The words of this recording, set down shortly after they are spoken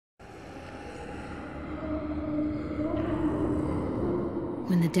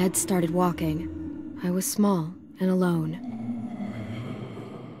When the dead started walking, I was small and alone.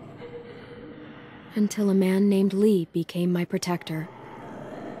 Until a man named Lee became my protector.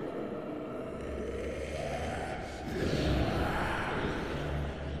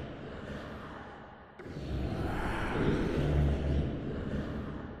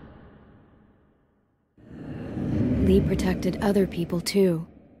 Lee protected other people too.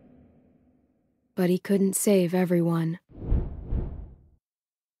 But he couldn't save everyone.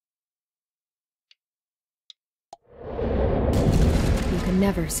 You can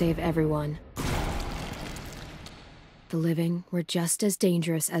never save everyone. The living were just as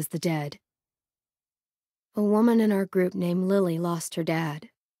dangerous as the dead. A woman in our group named Lily lost her dad,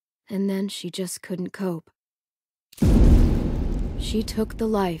 and then she just couldn't cope. She took the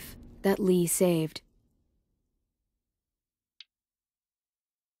life that Lee saved.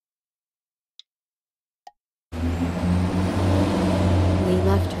 Lee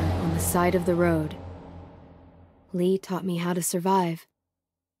left her on the side of the road. Lee taught me how to survive.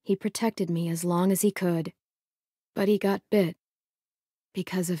 He protected me as long as he could. But he got bit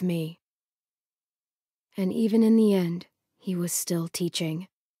because of me. And even in the end, he was still teaching.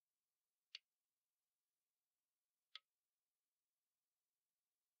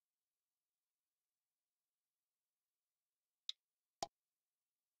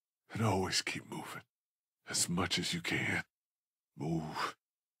 And always keep moving. As much as you can. Move.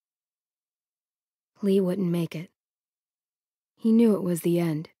 Lee wouldn't make it. He knew it was the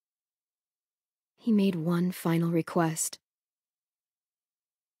end. He made one final request.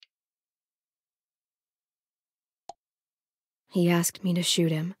 He asked me to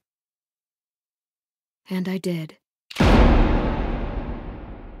shoot him. And I did. I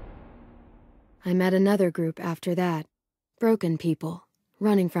met another group after that. Broken people,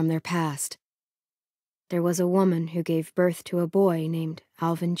 running from their past. There was a woman who gave birth to a boy named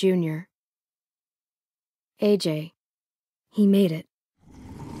Alvin Jr. AJ. He made it.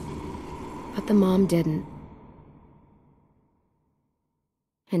 But the mom didn't.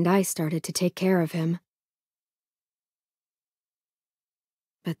 And I started to take care of him.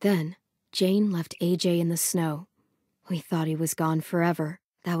 But then, Jane left AJ in the snow. We thought he was gone forever.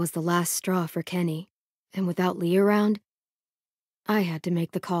 That was the last straw for Kenny. And without Lee around, I had to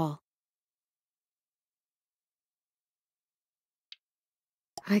make the call.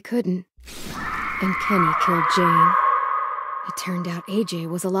 I couldn't. And Kenny killed Jane. It turned out AJ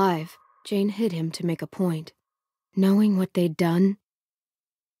was alive. Jane hid him to make a point. Knowing what they'd done,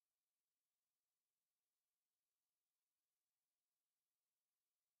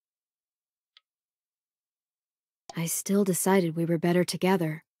 I still decided we were better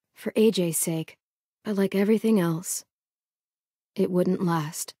together, for AJ's sake. But like everything else, it wouldn't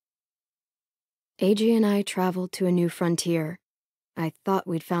last. AJ and I traveled to a new frontier. I thought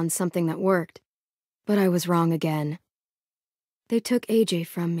we'd found something that worked, but I was wrong again. They took AJ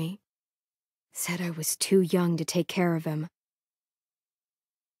from me. Said I was too young to take care of him.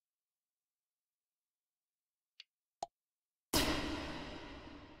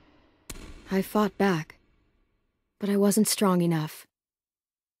 I fought back, but I wasn't strong enough.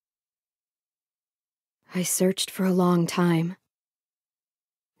 I searched for a long time.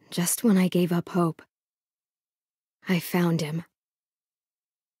 Just when I gave up hope, I found him.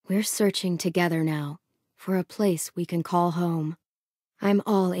 We're searching together now for a place we can call home. I'm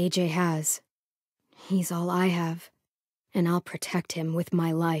all AJ has. He's all I have, and I'll protect him with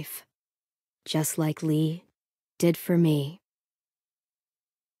my life, just like Lee did for me.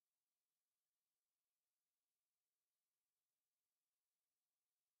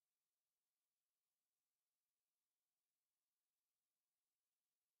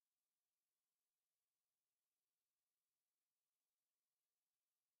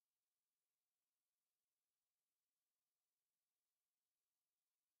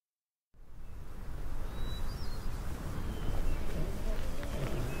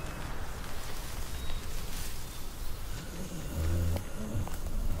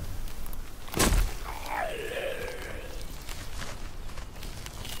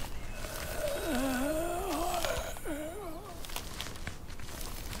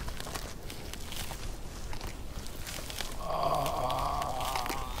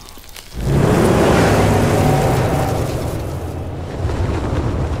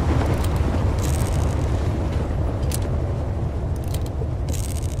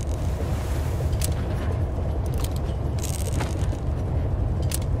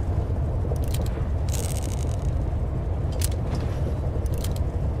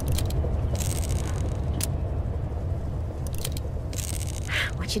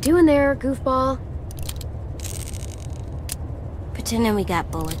 What you doing there, goofball? Pretending we got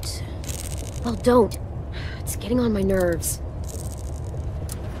bullets. Well, don't. It's getting on my nerves.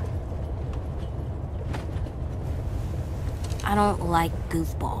 I don't like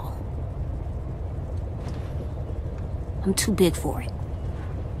goofball. I'm too big for it.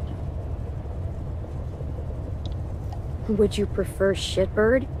 Would you prefer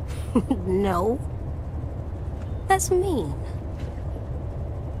shitbird? No. That's mean.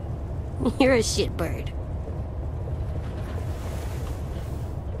 You're a shitbird.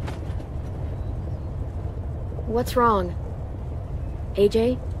 What's wrong?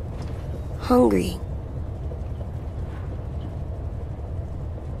 AJ? Hungry.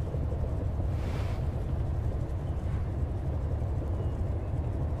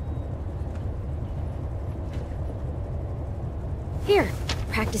 Here,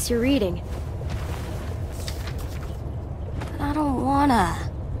 practice your reading. But I don't wanna.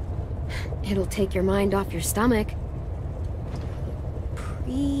 It'll take your mind off your stomach.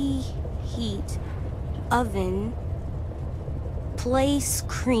 Preheat oven. Place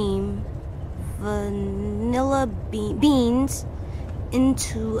cream. Vanilla beans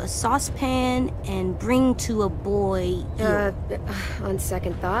into a saucepan and bring to a boil. On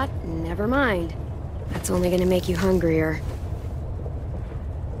second thought, never mind. That's only gonna make you hungrier.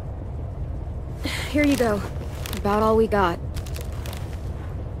 Here you go. About all we got.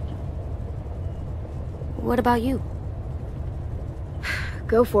 What about you?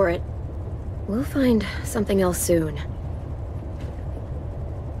 Go for it. We'll find something else soon.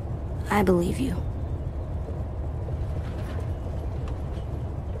 I believe you.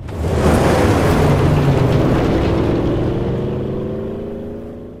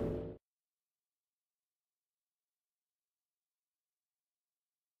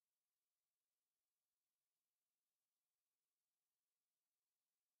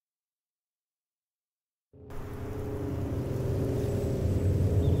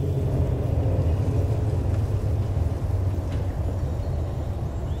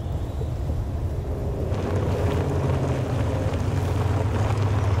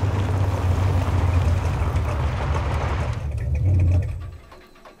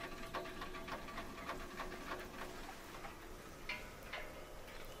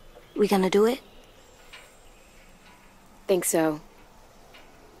 We gonna do it? Think so.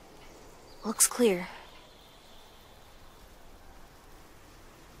 Looks clear.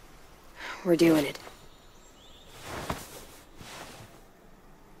 We're doing it.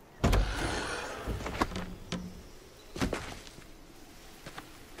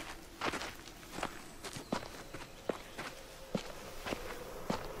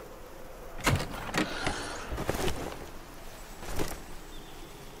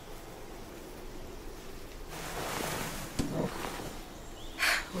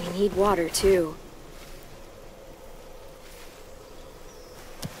 We need water, too.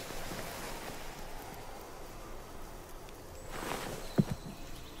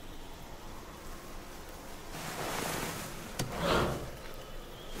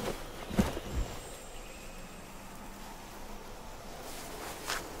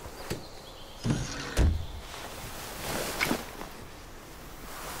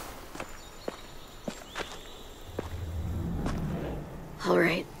 All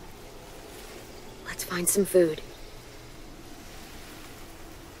right. Let's find some food.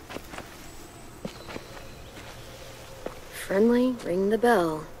 Friendly, ring the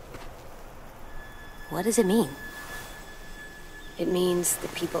bell. What does it mean? It means the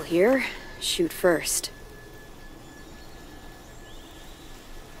people here shoot first.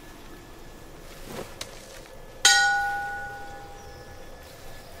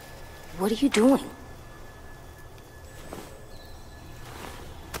 What are you doing?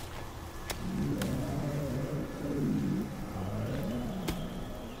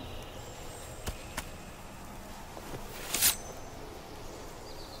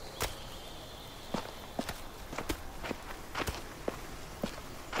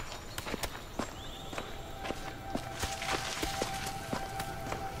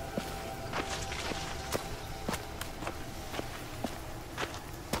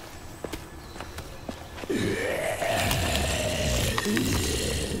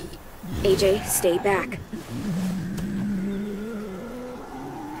 AJ, stay back.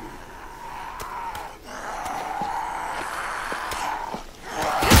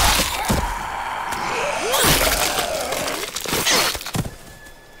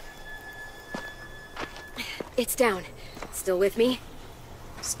 It's down. Still with me?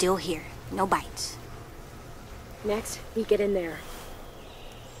 Still here. No bites. Next, we get in there.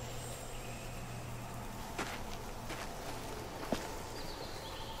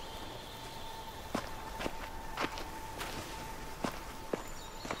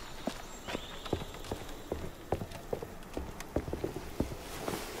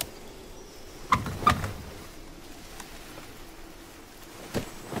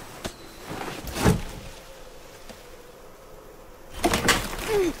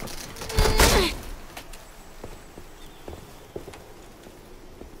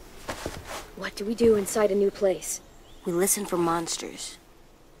 What do we do inside a new place? We listen for monsters.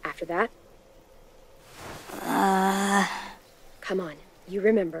 After that? Come on, you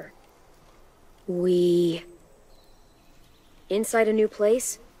remember. Inside a new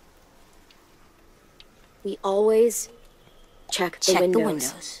place, we always check the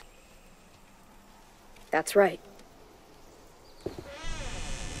windows. That's right.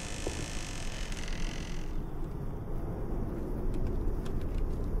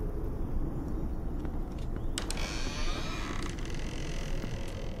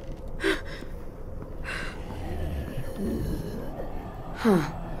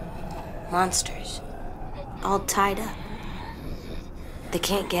 Huh. Monsters. All tied up. They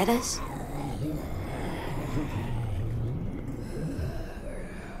can't get us?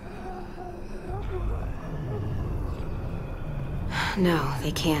 No,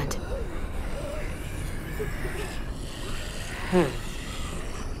 they can't.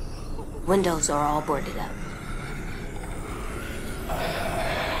 Windows are all boarded up.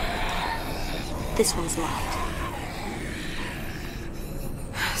 This one's locked.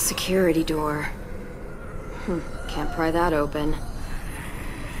 Security door. Can't pry that open.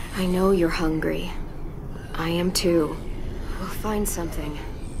 I know you're hungry. I am too. We'll find something.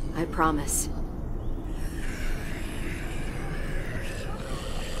 I promise.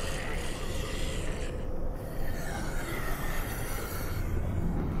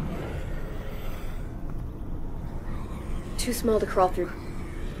 Too small to crawl through.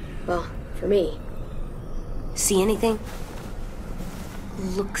 Well, for me. See anything?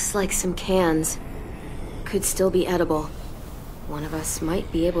 Looks like some cans. Could still be edible. One of us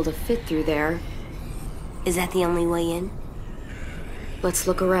might be able to fit through there. Is that the only way in? Let's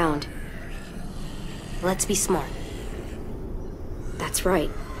look around. Let's be smart. That's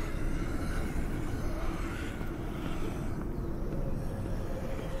right.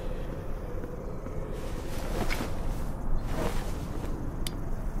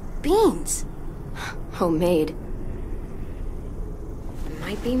 Beans! Homemade.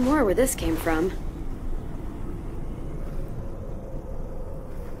 Might be more where this came from.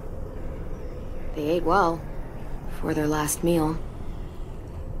 They ate well for their last meal.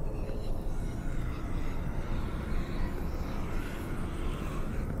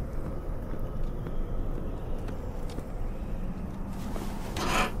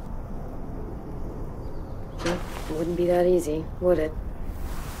 Wouldn't be that easy, would it?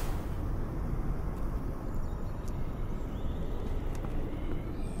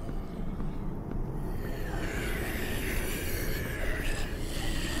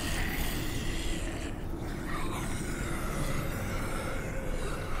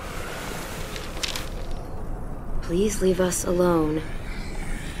 Please leave us alone.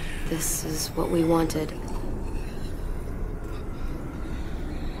 This is what we wanted.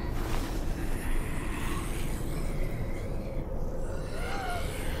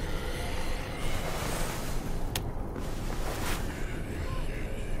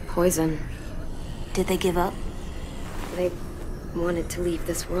 Poison. Did they give up? They wanted to leave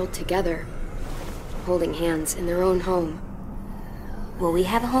this world together, holding hands in their own home. Will we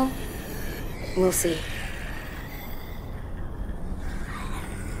have a home? We'll see.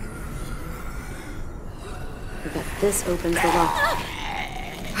 I bet this opens the lock.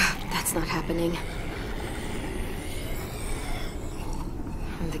 That's not happening.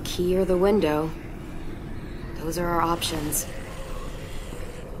 And the key or the window. Those are our options.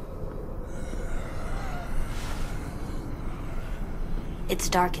 It's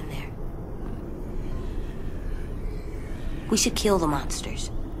dark in there. We should kill the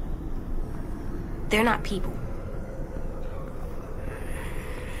monsters. They're not people.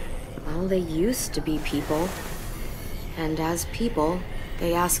 Well, they used to be people. And as people,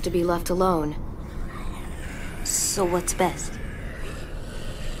 they ask to be left alone. So what's best?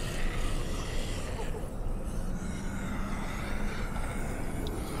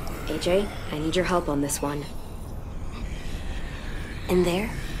 AJ, I need your help on this one. In there?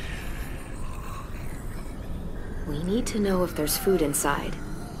 We need to know if there's food inside.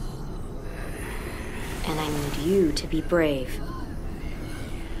 And I need you to be brave.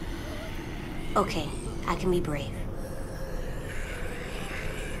 Okay, I can be brave.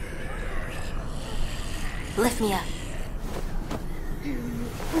 Lift me up.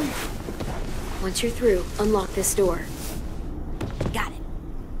 Once you're through, unlock this door. Got it.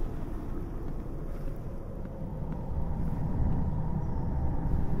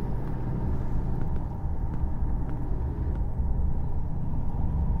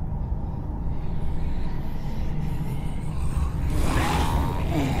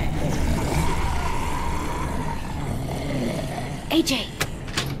 AJ!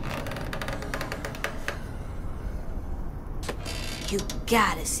 You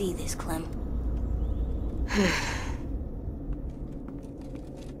gotta see this, Clem.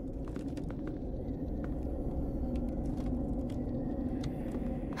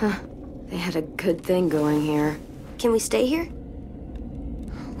 Huh. They had a good thing going here. Can we stay here?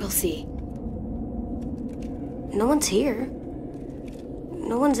 We'll see. No one's here.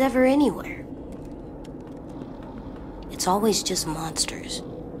 No one's ever anywhere. It's always just monsters.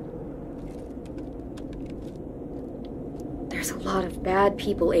 There's a lot of bad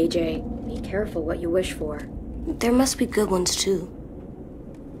people, AJ. Be careful what you wish for. There must be good ones, too.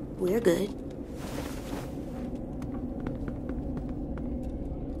 We're good.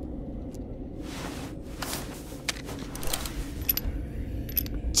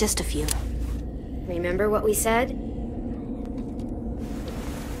 Just a few. Remember what we said?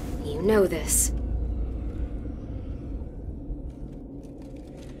 You know this.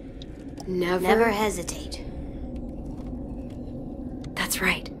 Never hesitate. That's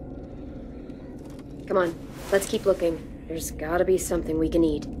right. Come on, let's keep looking. There's gotta be something we can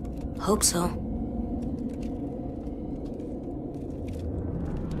eat. Hope so.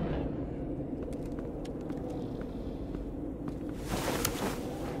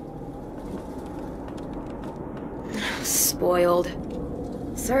 Spoiled.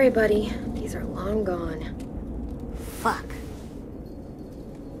 Sorry, buddy. These are long gone. Fuck.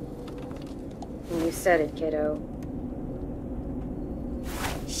 You said it, kiddo.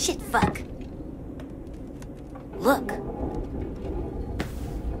 Shit, fuck. Look.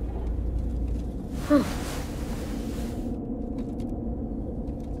 Huh.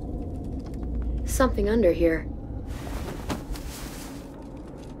 Something under here.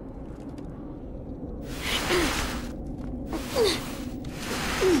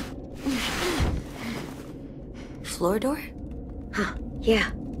 Floor door? Huh,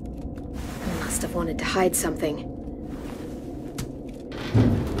 yeah. Must have wanted to hide something.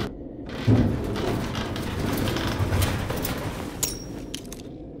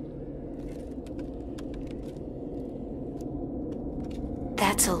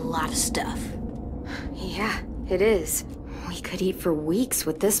 That's a lot of stuff. Yeah, it is. We could eat for weeks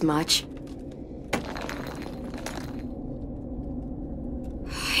with this much.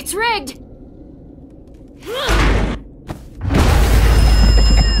 It's rigged!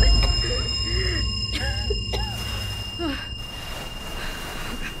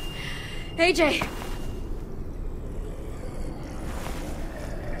 AJ!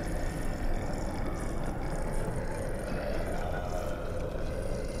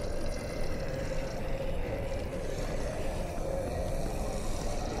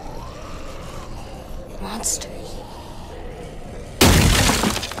 Monsters.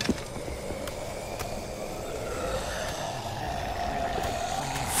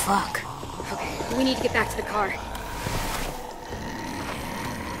 Fuck. Okay, we need to get back to the car.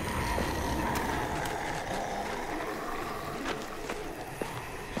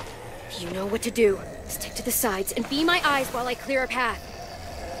 You know what to do. Stick to the sides and be my eyes while I clear a path.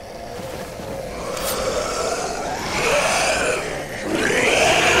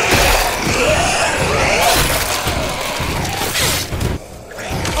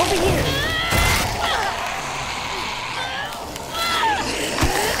 Over here.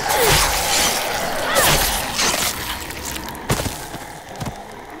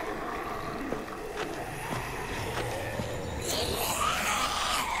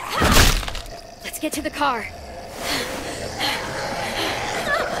 Let's get to the car.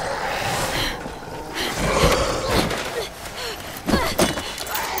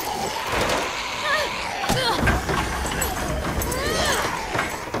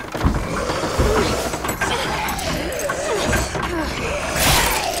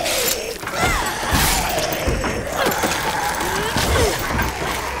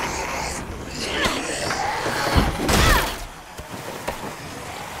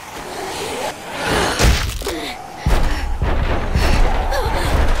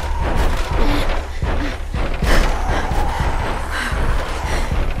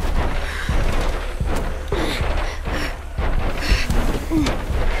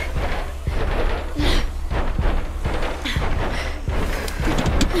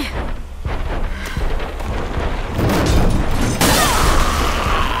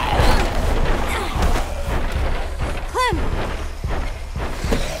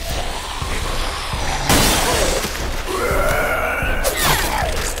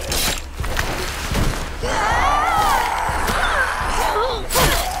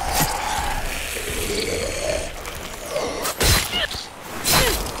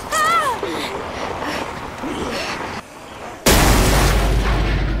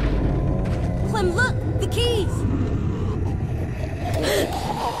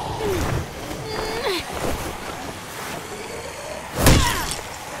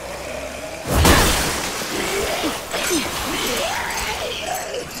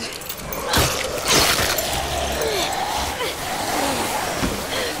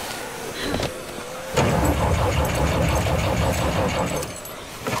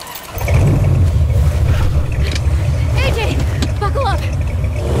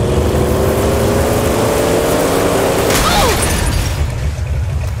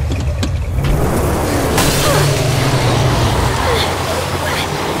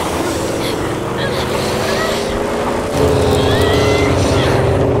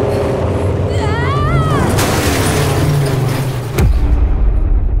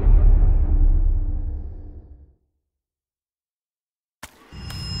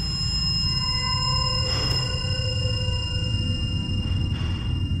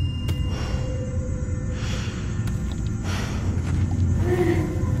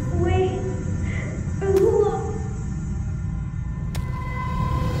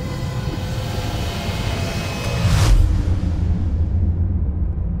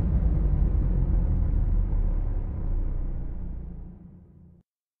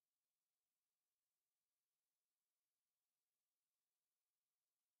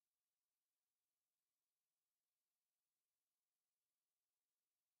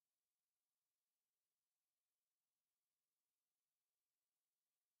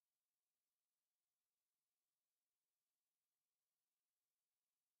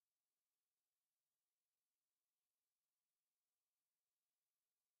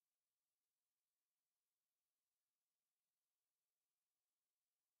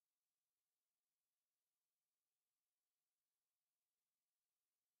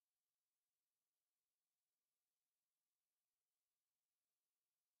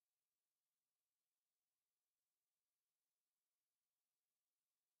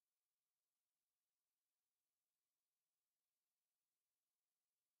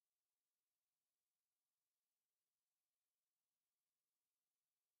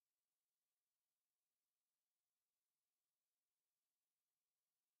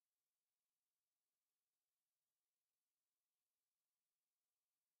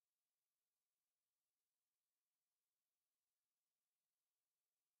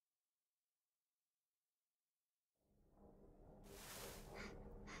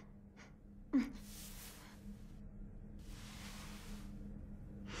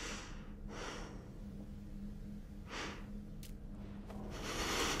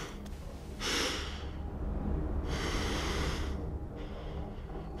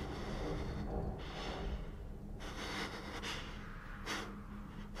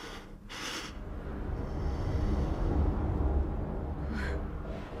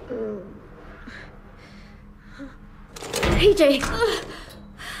 AJ!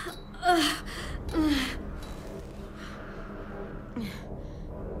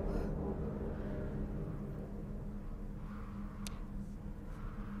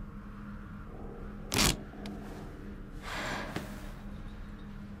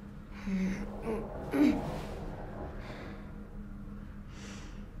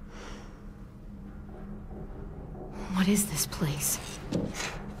 What is this place?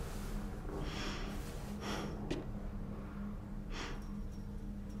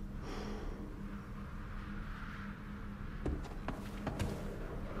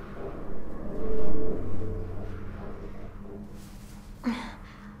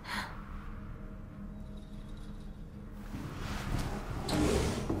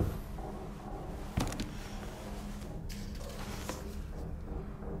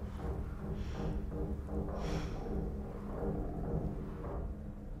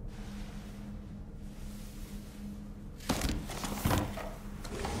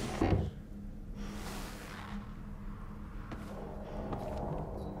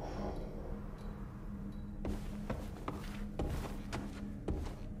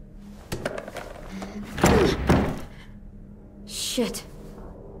 Shit.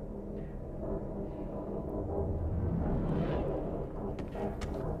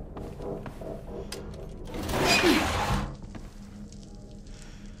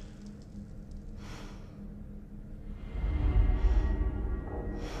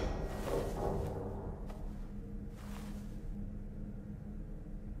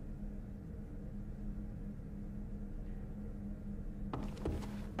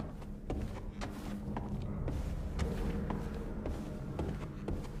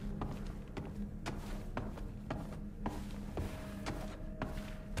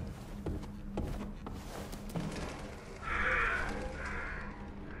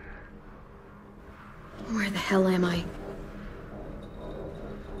 Where the hell am I?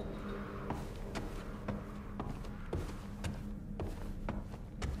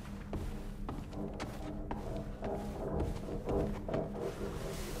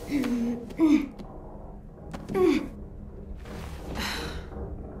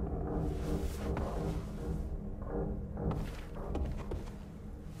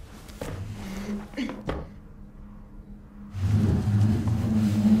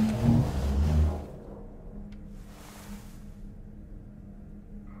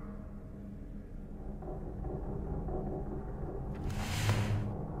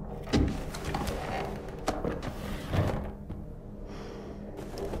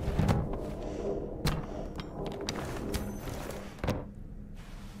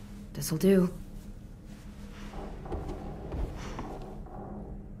 This'll do.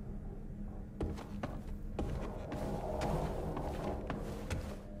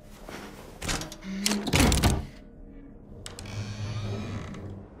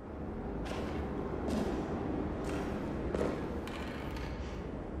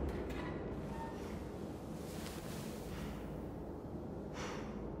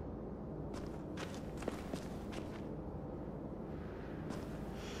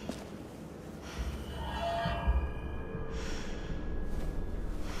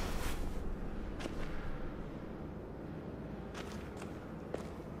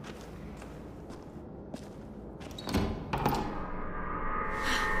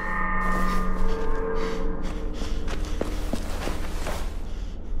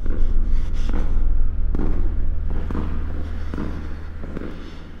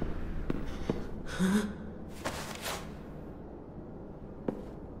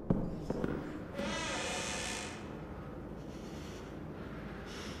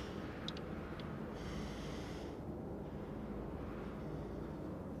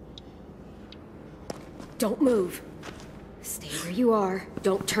 Don't move. Stay where you are.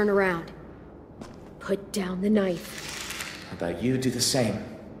 Don't turn around. Put down the knife. How about you do the same?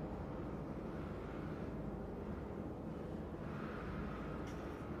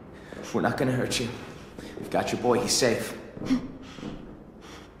 We're not gonna hurt you. We've got your boy, he's safe.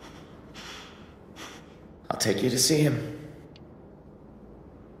 I'll take you to see him.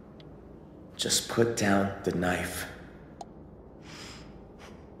 Just put down the knife.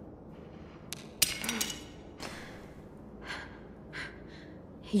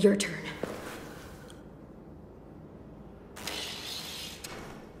 Your turn.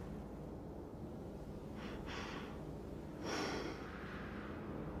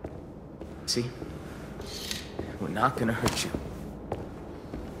 See? We're not gonna hurt you.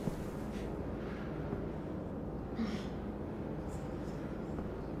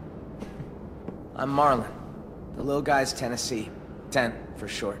 I'm Marlon. The little guy's Tennessee. 10, for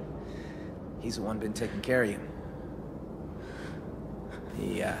short. He's the one been taking care of you.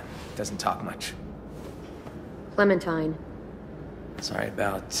 He, doesn't talk much. Clementine. Sorry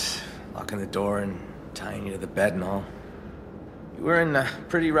about locking the door and tying you to the bed and all. You were in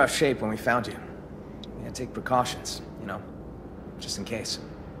pretty rough shape when we found you. We had to take precautions, you know, just in case.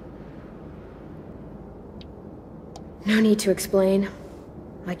 No need to explain.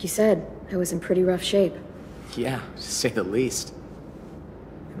 Like you said, I was in pretty rough shape. Yeah, to say the least.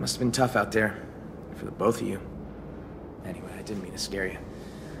 It must have been tough out there, for the both of you. Anyway, I didn't mean to scare you.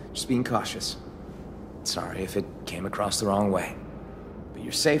 Just being cautious. Sorry if it came across the wrong way. But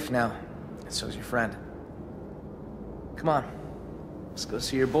you're safe now, and so's your friend. Come on, let's go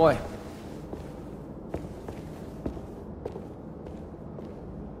see your boy.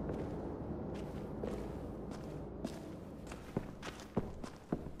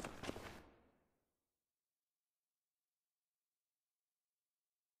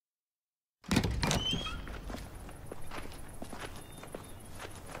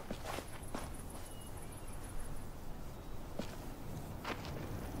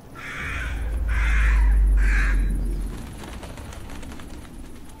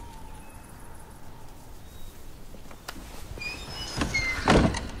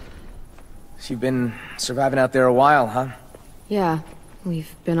 You've been surviving out there a while, huh? Yeah,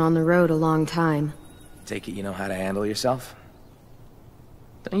 we've been on the road a long time. Take it you know how to handle yourself?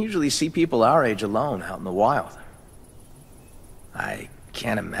 Don't usually see people our age alone out in the wild. I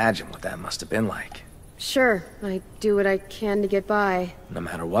can't imagine what that must have been like. Sure, I do what I can to get by. No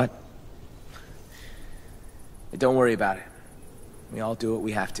matter what. But don't worry about it. We all do what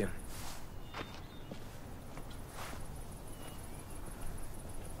we have to.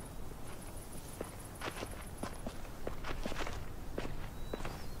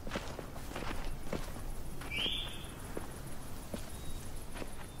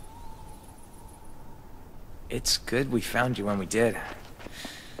 It's good we found you when we did.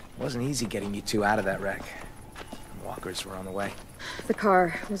 It wasn't easy getting you two out of that wreck. Walkers were on the way. The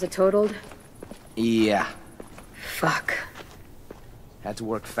car, was it totaled? Yeah. Fuck. Had to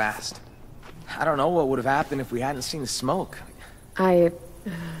work fast. I don't know what would have happened if we hadn't seen the smoke. I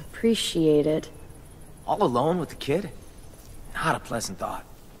appreciate it. All alone with the kid? Not a pleasant thought.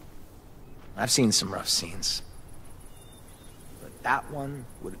 I've seen some rough scenes. But that one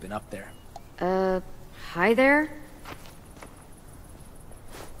would have been up there. Hi there?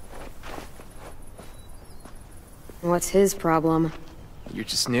 What's his problem? You're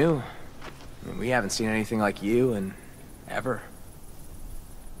just new. I mean, we haven't seen anything like you in ever.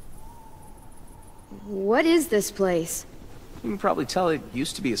 What is this place? You can probably tell it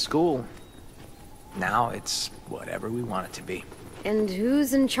used to be a school. Now it's whatever we want it to be. And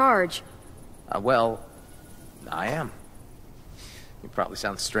who's in charge? Well, I am. It probably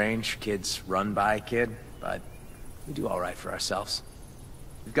sounds strange, kids run by a kid, but we do all right for ourselves.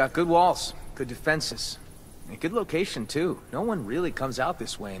 We've got good walls, good defenses, and a good location too. No one really comes out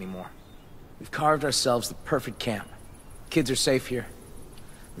this way anymore. We've carved ourselves the perfect camp. Kids are safe here.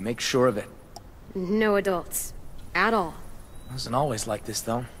 We make sure of it. No adults. At all. It wasn't always like this,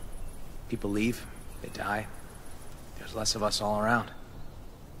 though. People leave, they die. There's less of us all around.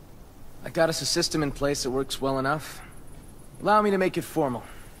 I got us a system in place that works well enough. Allow me to make it formal.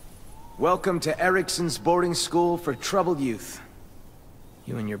 Welcome to Erickson's boarding school for troubled youth.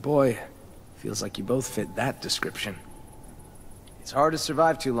 You and your boy, feels like you both fit that description. It's hard to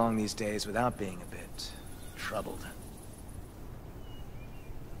survive too long these days without being a bit troubled.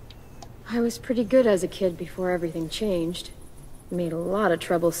 I was pretty good as a kid before everything changed. Made a lot of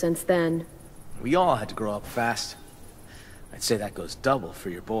trouble since then. We all had to grow up fast. I'd say that goes double for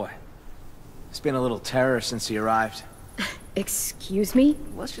your boy. It's been a little terror since he arrived. Excuse me?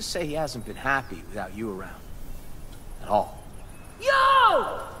 Let's just say he hasn't been happy without you around. At all. Yo!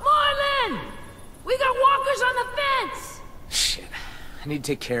 Marlin! We got walkers on the fence! Shit. I need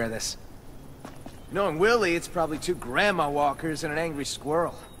to take care of this. Knowing Willie, it's probably two grandma walkers and an angry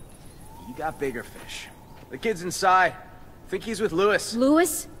squirrel. You got bigger fish. The kid's inside. Think he's with Lewis.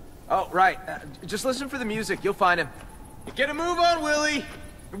 Lewis? Oh, right. Just listen for the music. You'll find him. Get a move on, Willie!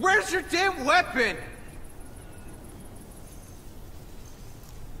 Where's your damn weapon?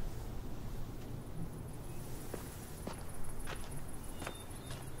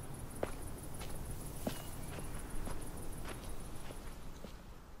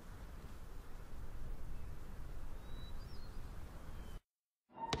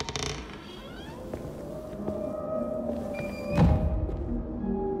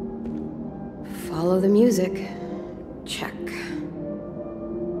 Follow the music. Check.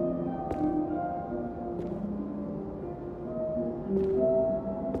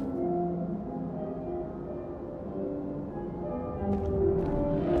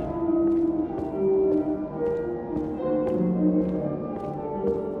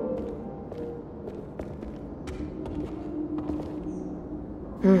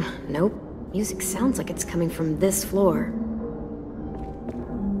 Nope. Music sounds like it's coming from this floor.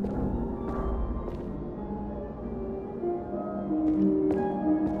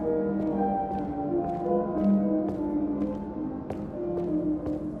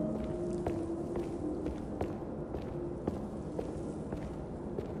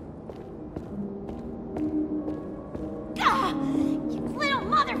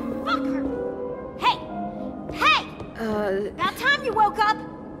 About time you woke up!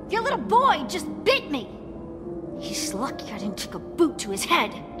 Your little boy just bit me! He's lucky I didn't take a boot to his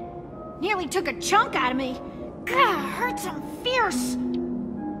head. Nearly took a chunk out of me. God, hurts him fierce!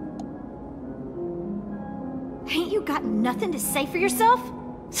 Ain't you got nothing to say for yourself?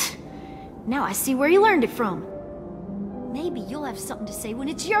 Now I see where you learned it from. Maybe you'll have something to say when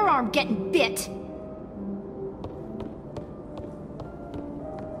it's your arm getting bit.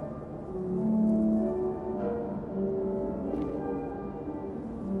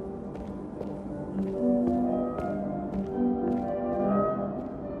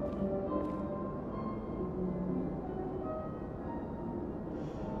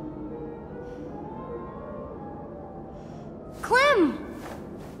 Clem!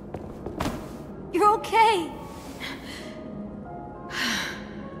 You're okay.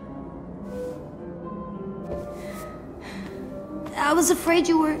 I was afraid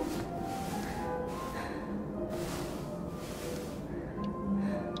you were...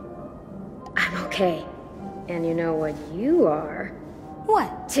 I'm okay. And you know what you are?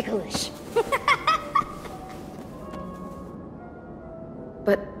 What? Ticklish.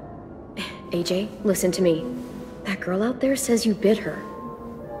 But, AJ, listen to me. That girl out there says you bit her.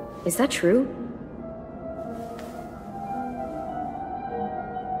 Is that true?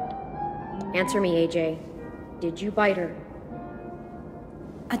 Answer me, AJ. Did you bite her?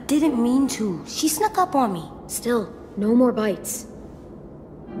 I didn't mean to. She snuck up on me. Still, no more bites.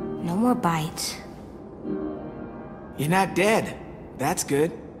 No more bites. You're not dead. That's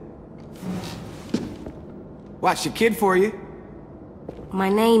good. Watch your kid for you. My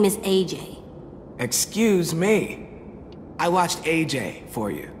name is AJ. Excuse me. I watched AJ for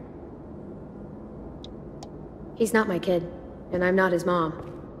you. He's not my kid, and I'm not his mom.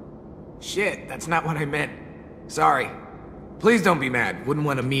 Shit, that's not what I meant. Sorry. Please don't be mad. Wouldn't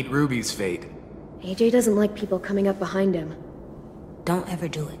want to meet Ruby's fate. AJ doesn't like people coming up behind him. Don't ever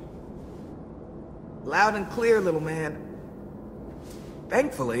do it. Loud and clear, little man.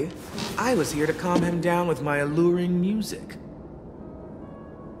 Thankfully, I was here to calm him down with my alluring music.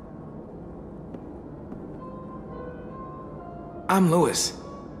 I'm Lewis.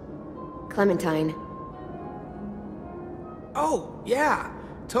 Clementine. Oh, yeah.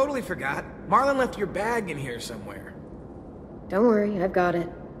 Totally forgot. Marlon left your bag in here somewhere. Don't worry, I've got it.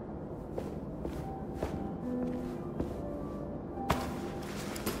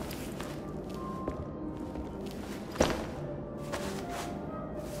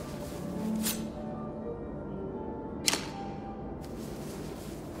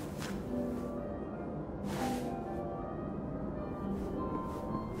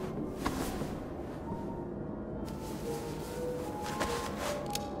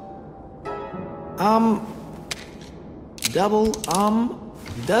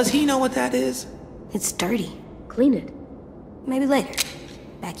 Does he know what that is? It's dirty. Clean it. Maybe later.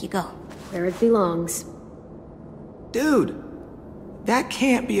 Back you go. Where it belongs. Dude, that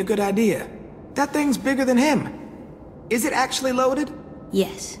can't be a good idea. That thing's bigger than him. Is it actually loaded?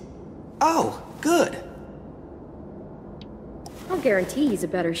 Yes. Oh, good. I'll guarantee he's a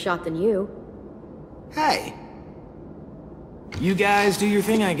better shot than you. Hey. You guys do your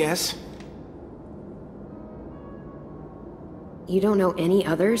thing, I guess. You don't know any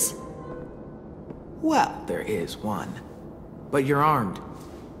others? Well, there is one. But you're armed.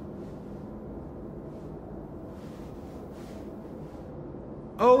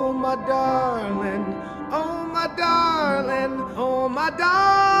 Oh, my darling. Oh, my darling. Oh, my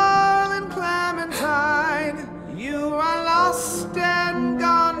darling Clementine. You are lost and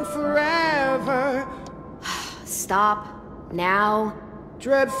gone forever. Stop. Now.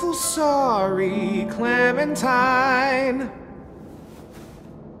 Dreadful sorry, Clementine.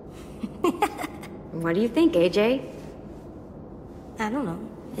 What do you think, AJ? I don't know.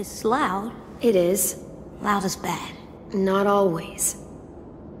 It's loud. It is. Loud is bad. Not always.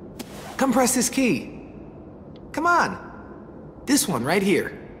 Come press this key. Come on. This one right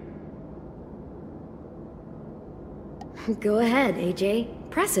here. Go ahead, AJ.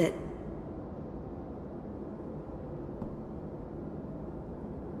 Press it.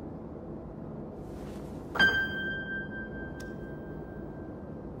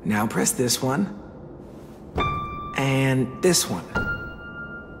 Now press this one. And this one.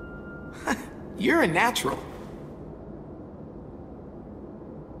 You're a natural.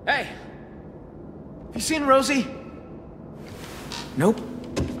 Hey! Have you seen Rosie? Nope.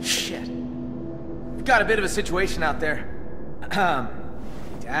 Shit. We've got a bit of a situation out there.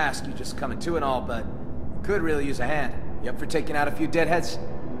 Hate to ask, you just coming to and all, but could really use a hand. You up for taking out a few deadheads?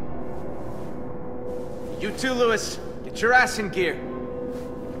 You too, Lewis. Get your ass in gear.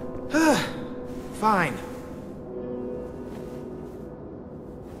 Fine.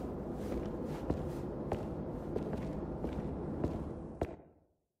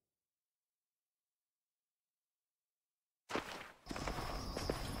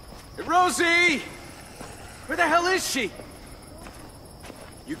 Hey, Rosie! Where the hell is she?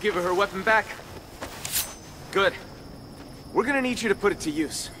 You give her weapon back? Good. We're gonna need you to put it to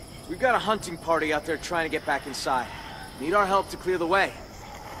use. We've got a hunting party out there trying to get back inside. Need our help to clear the way.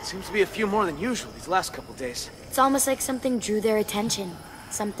 Seems to be a few more than usual these last couple days. It's almost like something drew their attention.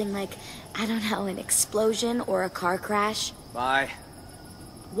 Something like, I don't know, an explosion or a car crash. Bye.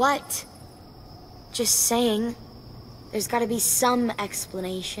 What? Just saying. There's gotta be some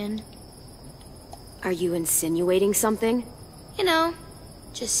explanation. Are you insinuating something? You know,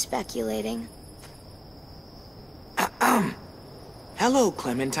 just speculating. Hello,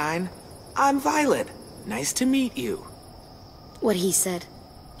 Clementine. I'm Violet. Nice to meet you. What he said.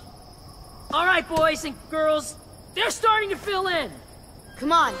 All right, boys and girls, they're starting to fill in.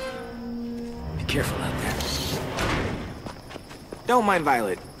 Come on. Be careful out there. Don't mind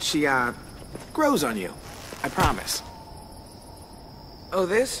Violet. She, grows on you. I promise. Oh,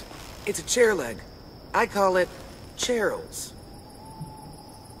 this? It's a chair leg. I call it Cheryl's.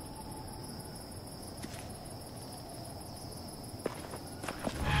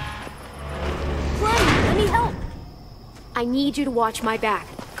 Let me help! I need you to watch my back.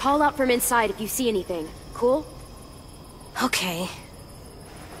 Call out from inside if you see anything. Cool? Okay.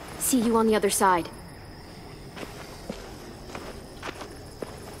 See you on the other side.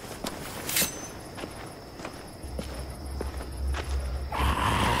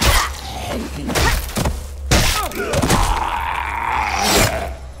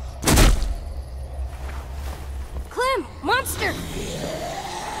 Clem! Monster!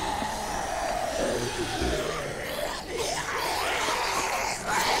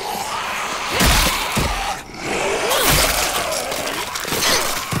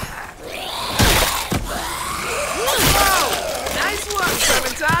 Nice one,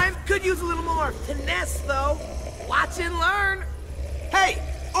 Clementine. Could use a little more finesse, though. Watch and learn. Hey,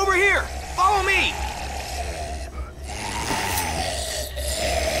 over here. Follow me.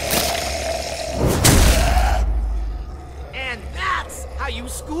 And that's how you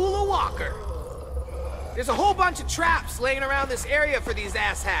school a walker. There's a whole bunch of traps laying around this area for these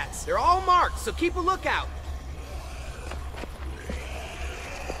asshats. They're all marked, so keep a lookout.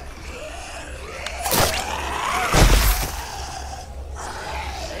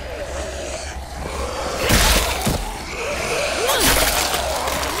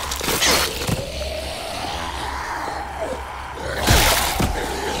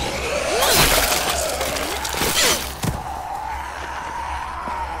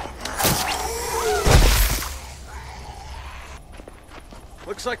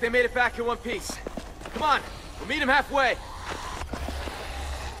 Looks like they made it back in one piece. Come on, we'll meet them halfway.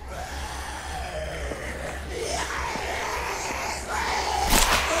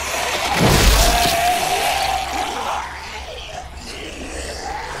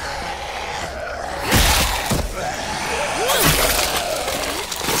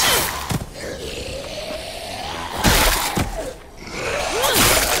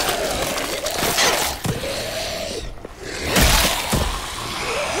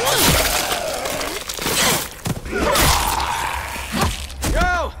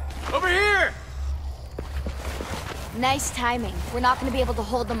 Nice timing. We're not gonna be able to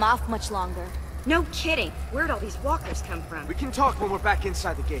hold them off much longer. No kidding. Where'd all these walkers come from? We can talk when we're back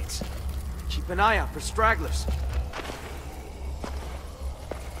inside the gates. Keep an eye out for stragglers.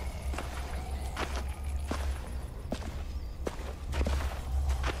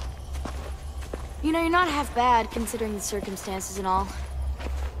 You know, you're not half bad, considering the circumstances and all.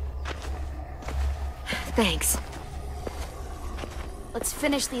 Thanks. Let's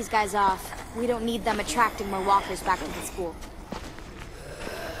finish these guys off. We don't need them attracting more walkers back to the school.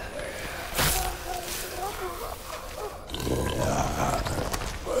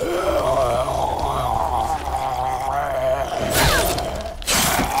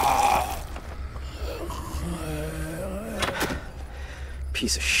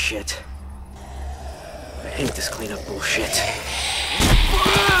 Piece of shit. I hate this cleanup bullshit.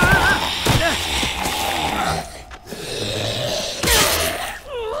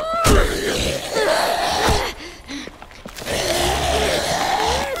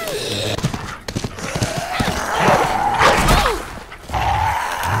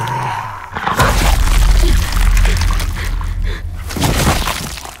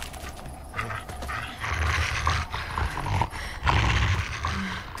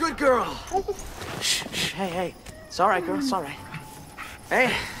 Good girl. Shh, shh, hey, hey. It's all right, girl, it's all right.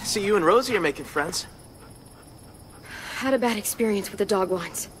 Hey, see you and Rosie are making friends. Had a bad experience with the dog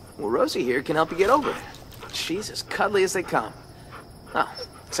once. Well, Rosie here can help you get over it. She's as cuddly as they come. Oh,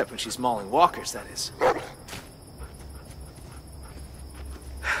 except when she's mauling walkers, that is.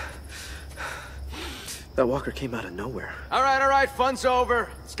 That walker came out of nowhere. All right, fun's over.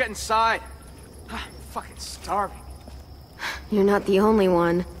 Let's get inside. I'm fucking starving. You're not the only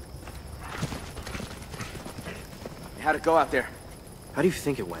one. How'd it go out there? How do you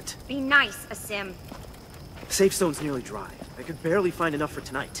think it went? Be nice, Asim. Safe zone's nearly dry. I could barely find enough for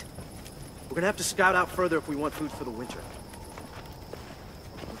tonight. We're gonna have to scout out further if we want food for the winter.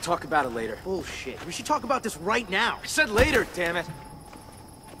 We'll talk about it later. Bullshit. We should talk about this right now. I said later, damn it.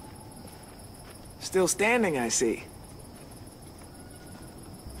 Still standing, I see.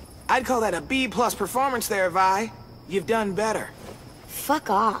 I'd call that a B+ performance there, Vi. You've done better. Fuck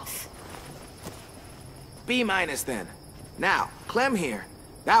off. B- then. Now, Clem here.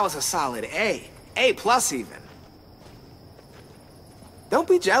 That was a solid A. A+ even. Don't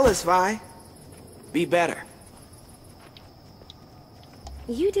be jealous, Vi. Be better.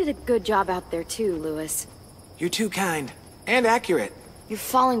 You did a good job out there too, Lewis. You're too kind. And accurate. You're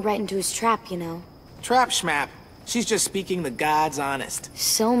falling right into his trap, you know. Trap schmap. She's just speaking the God's honest.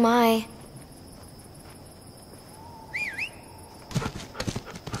 So am I.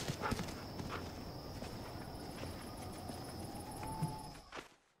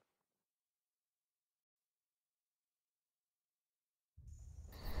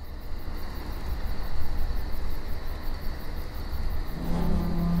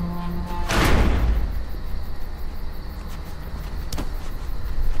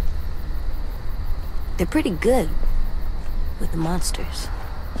 They're pretty good with the monsters.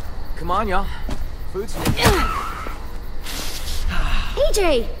 Come on, y'all. Food's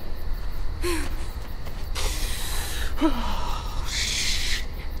AJ!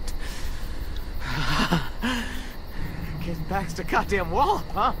 Getting back to goddamn wall,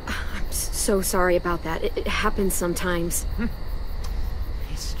 huh? I'm so sorry about that. It happens sometimes.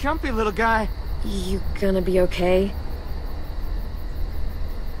 He's a jumpy little guy. You gonna be okay?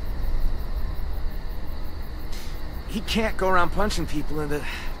 He can't go around punching people in the...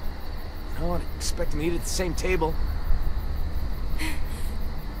 I don't expect him to eat at the same table.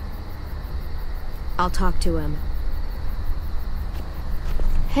 I'll talk to him.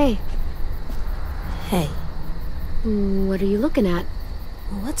 Hey. Hey, What are you looking at?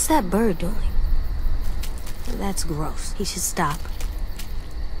 what's that bird doing? That's gross. He should stop.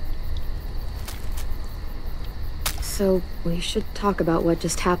 So, we should talk about what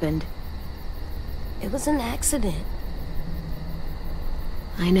just happened. It was an accident.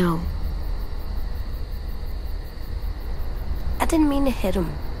 I know. I didn't mean to hit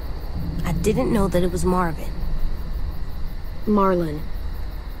him. I didn't know that it was Marvin. Marlon.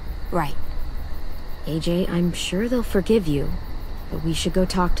 Right. AJ, I'm sure they'll forgive you, but we should go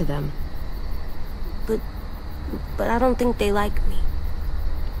talk to them. But I don't think they like me.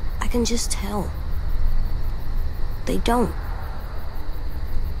 I can just tell. They don't.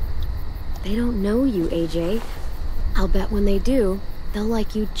 They don't know you, AJ. I'll bet when they do, they'll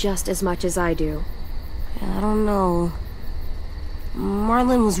like you just as much as I do. I don't know.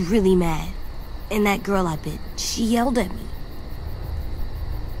 Marlon was really mad. And that girl I bit, she yelled at me.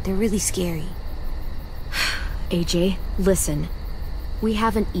 They're really scary. AJ, listen. We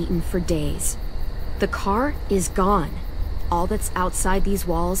haven't eaten for days. The car is gone. All that's outside these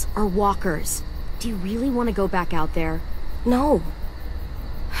walls are walkers. Do you really want to go back out there? No.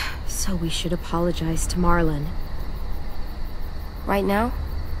 So we should apologize to Marlon. Right now?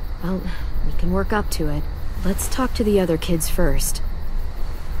 Well, we can work up to it. Let's talk to the other kids first.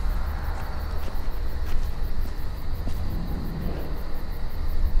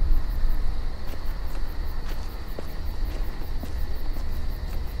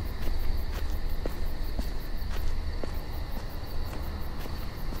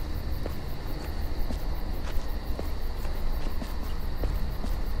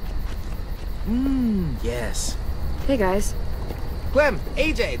 Yes. Hey, guys. Clem,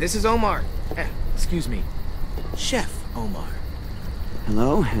 AJ, this is Omar. Excuse me. Chef Omar.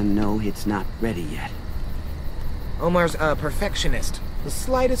 Hello, and no, it's not ready yet. Omar's a perfectionist. The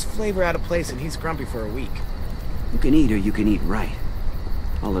slightest flavor out of place and he's grumpy for a week. You can eat or you can eat right.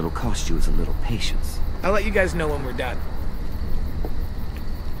 All it'll cost you is a little patience. I'll let you guys know when we're done.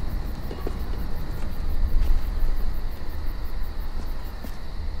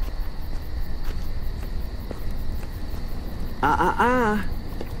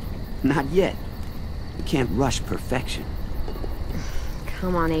 Not yet. You can't rush perfection.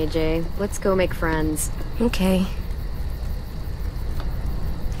 Come on, AJ. Let's go make friends. Okay.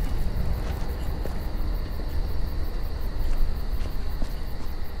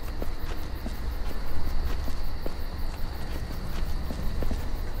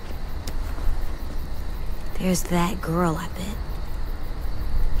 There's that girl, I bet.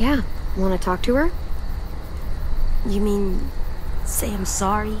 Yeah. Want to talk to her? You mean, say I'm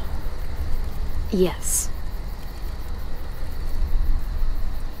sorry? Yes.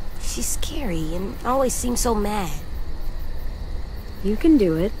 She's scary and always seems so mad. You can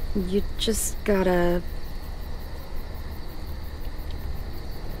do it. You just gotta...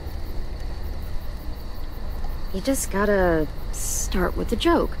 You just gotta start with a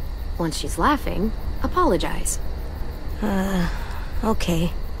joke. Once she's laughing, apologize.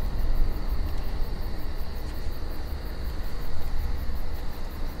 Okay.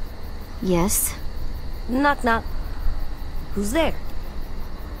 Yes? Knock knock. Who's there?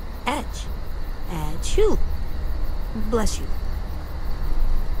 Edge. Achoo. Bless you.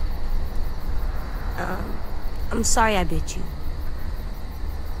 I'm sorry I bit you.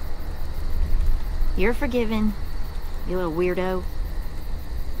 You're forgiven, you little weirdo.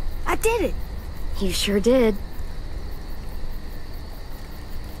 I did it! You sure did.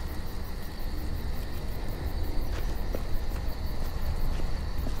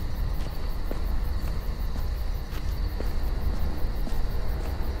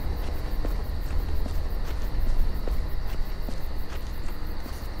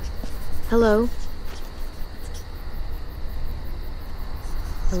 Hello?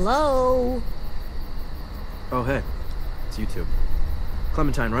 Hello? Oh, hey. It's you two.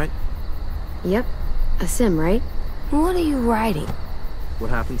 Clementine, right? Yep. A sim, right? What are you writing? What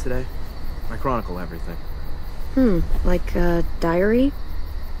happened today? I chronicle everything. Like a diary?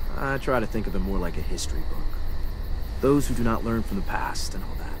 I try to think of it more like a history book. Those who do not learn from the past and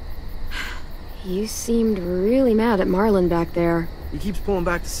all that. You seemed really mad at Marlin back there. He keeps pulling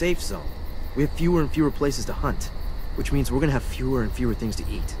back the safe zone. We have fewer and fewer places to hunt, which means we're gonna have fewer and fewer things to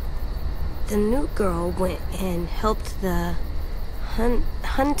eat. The new girl went and helped the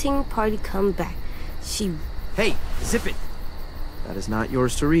hunting party come back. She... Hey, zip it! That is not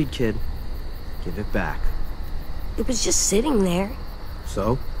yours to read, kid. Give it back. It was just sitting there.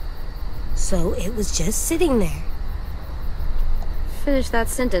 So? So it was just sitting there. Finish that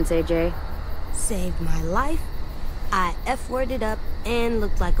sentence, AJ. Saved my life. I F-worded up and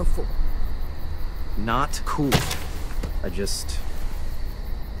looked like a fool. Not cool. I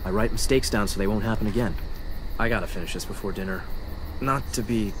write mistakes down so they won't happen again. I gotta finish this before dinner. Not to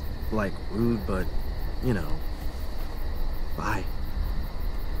be, like, rude, but, you know. Bye.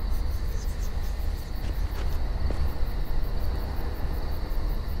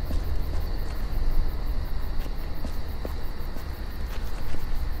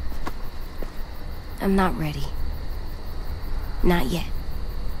 I'm not ready. Not yet.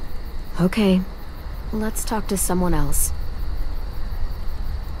 Okay. Let's talk to someone else.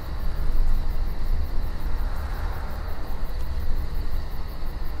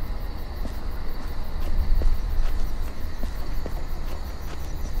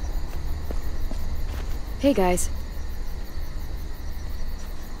 Hey guys.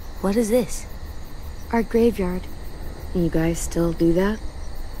 What is this? Our graveyard. You guys still do that?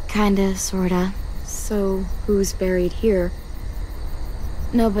 Kinda, sorta. So, who's buried here?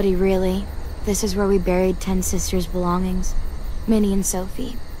 Nobody really. This is where we buried 10 sisters' belongings. Minnie and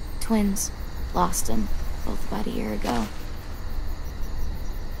Sophie. Twins. Lost them. Both about a year ago.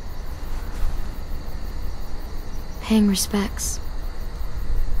 Paying respects.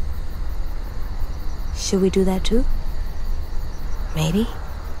 Should we do that too? Maybe?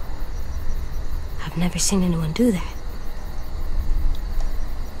 I've never seen anyone do that.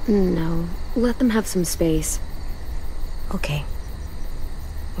 No. Let them have some space. Okay.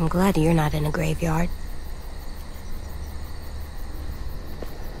 I'm glad you're not in a graveyard.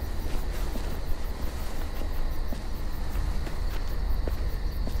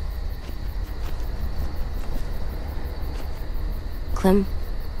 Clem?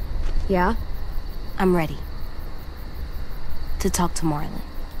 Yeah? I'm ready. To talk to Marlin.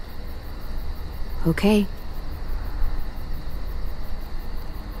 Okay.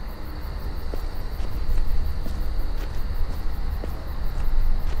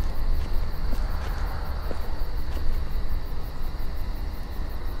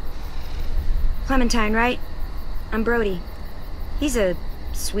 Clementine, right? I'm Brody. He's a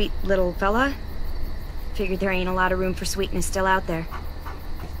sweet little fella. Figured there ain't a lot of room for sweetness still out there.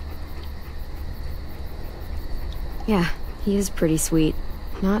 Yeah, he is pretty sweet.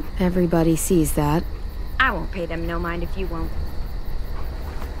 Not everybody sees that. I won't pay them no mind if you won't.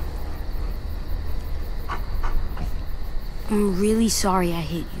 I'm really sorry I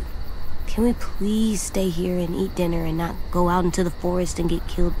hit you. Can we please stay here and eat dinner and not go out into the forest and get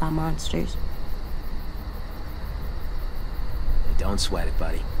killed by monsters? Hey, don't sweat it,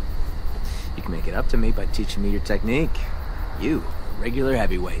 buddy. You can make it up to me by teaching me your technique. You, a regular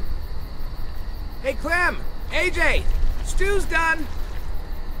heavyweight. Hey, Clem! AJ! Stew's done!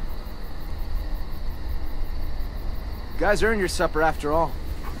 You guys earned your supper after all.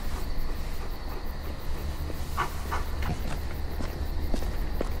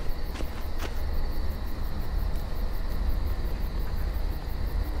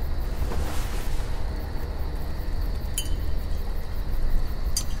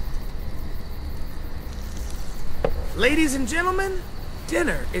 Ladies and gentlemen,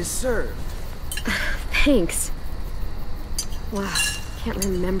 dinner is served. Thanks. Wow, can't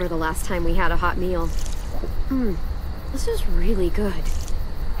remember the last time we had a hot meal. This is really good.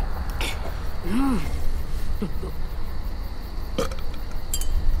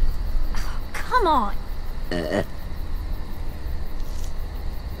 Come on.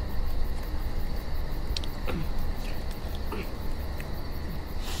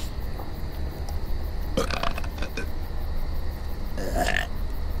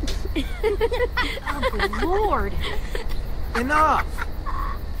 Oh, good Lord. Enough!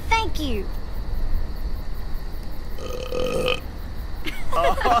 Thank you.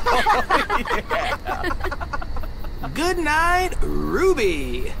 Good night,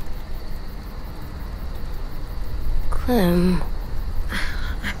 Ruby. Clem...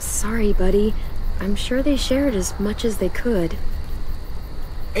 I'm sorry, buddy. I'm sure they shared as much as they could.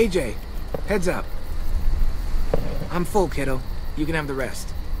 AJ, heads up. I'm full, kiddo. You can have the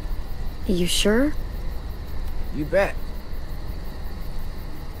rest. You sure? You bet.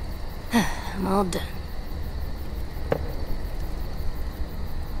 I'm all done.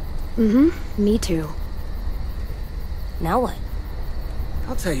 Me too. Now what?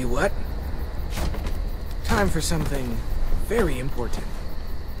 I'll tell you what. Time for something very important.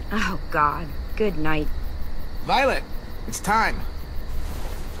 Oh, God. Good night. Violet, it's time.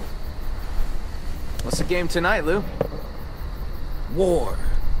 What's the game tonight, Lou? War.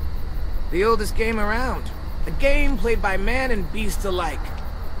 The oldest game around. A game played by man and beast alike.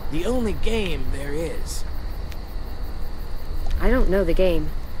 The only game there is. I don't know the game.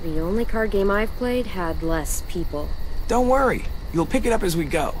 The only card game I've played had less people. Don't worry. You'll pick it up as we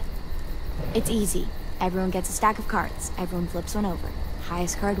go. It's easy. Everyone gets a stack of cards. Everyone flips one over.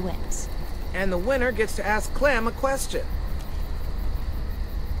 Highest card wins. And the winner gets to ask Clem a question.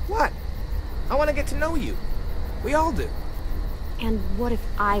 What? I want to get to know you. We all do. And what if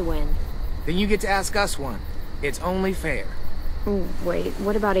I win? Then you get to ask us one. It's only fair. Oh, wait,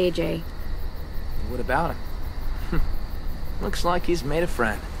 what about AJ? What about him? Looks like he's made a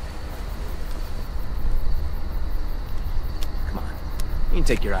friend. Come on. You can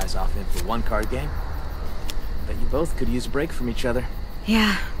take your eyes off him for one card game. Bet you both could use a break from each other.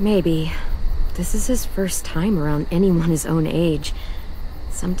 Yeah, maybe. This is his first time around anyone his own age.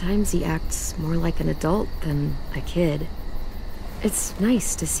 Sometimes he acts more like an adult than a kid. It's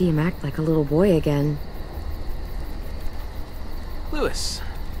nice to see him act like a little boy again. Lewis,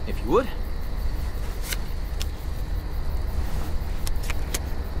 if you would.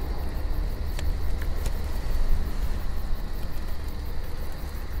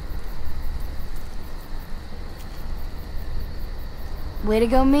 Way to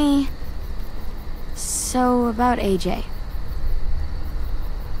go, me. So, about AJ.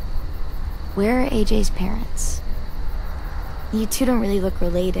 Where are AJ's parents? You two don't really look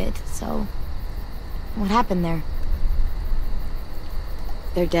related, so... what happened there?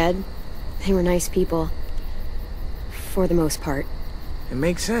 They're dead. They were nice people. For the most part. It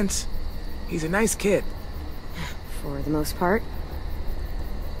makes sense. He's a nice kid. For the most part.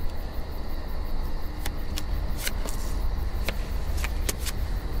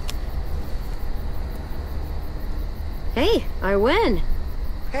 Hey, I win.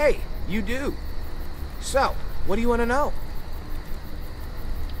 Hey, you do. So, what do you want to know?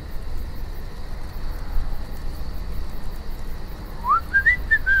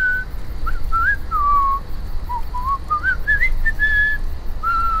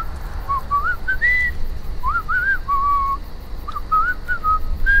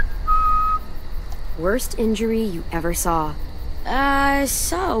 Worst injury you ever saw. I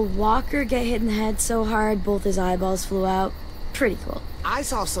saw a walker get hit in the head so hard both his eyeballs flew out. Pretty cool. I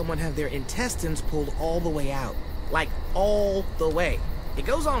saw someone have their intestines pulled all the way out. Like, all the way. It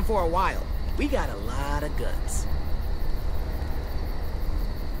goes on for a while. We got a lot of guts.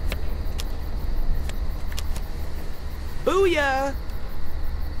 Booyah!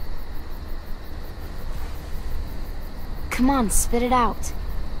 Come on, spit it out.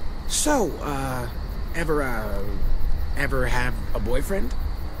 So, ever have a boyfriend?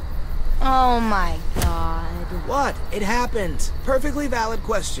 Oh my god. What? It happens. Perfectly valid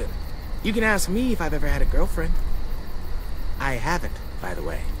question. You can ask me if I've ever had a girlfriend. I haven't, by the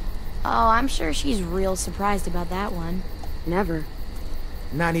way. Oh, I'm sure she's real surprised about that one. Never.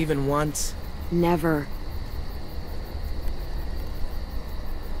 Not even once? Never.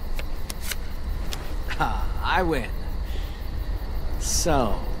 I win.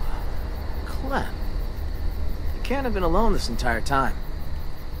 So, Clem, you can't have been alone this entire time.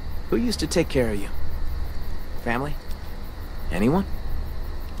 Who used to take care of you? Family? Anyone?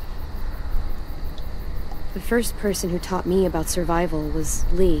 The first person who taught me about survival was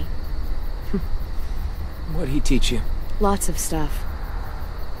Lee. What'd he teach you? Lots of stuff.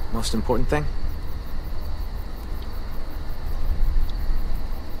 Most important thing?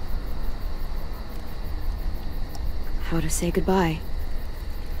 How to say goodbye.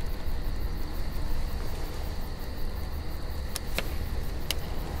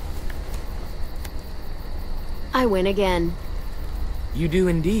 I win again. You do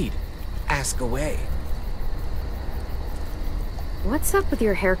indeed. Ask away. What's up with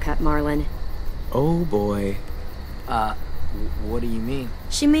your haircut, Marlon? Oh boy. What do you mean?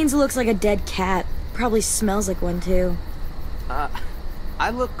 She means it looks like a dead cat. Probably smells like one too.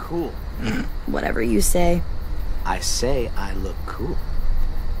 I look cool. Whatever you say. I say I look cool.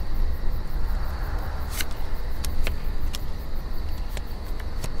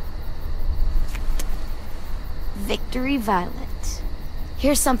 Victory Violet.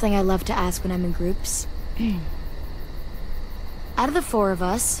 Here's something I love to ask when I'm in groups. Out of the four of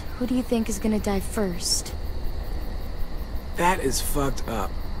us, who do you think is gonna die first? That is fucked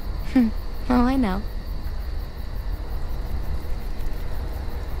up. Oh, I know.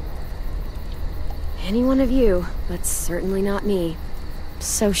 Any one of you, but certainly not me.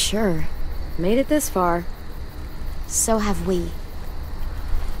 So sure. Made it this far. So have we.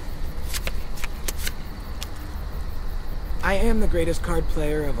 I am the greatest card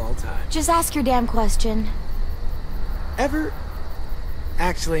player of all time. Just ask your damn question. Ever?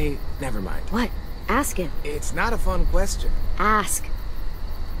 Actually, never mind. What? Ask it. It's not a fun question. Ask.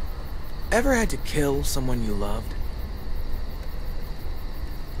 Ever had to kill someone you loved?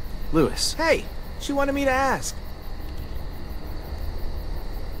 Lewis. Hey, she wanted me to ask.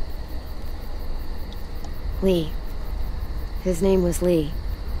 Lee. His name was Lee.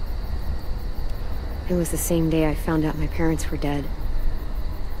 It was the same day I found out my parents were dead.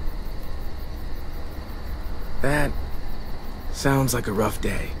 That sounds like a rough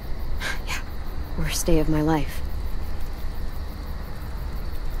day. Yeah, worst day of my life.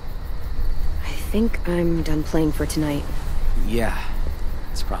 I think I'm done playing for tonight. Yeah,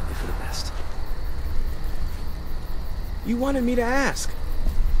 it's probably for the best. You wanted me to ask.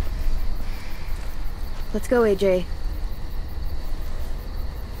 Let's go, AJ.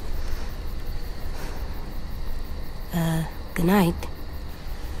 Good night.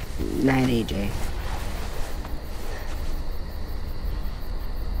 Night, AJ.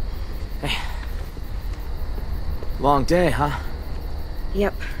 Hey. Long day, huh?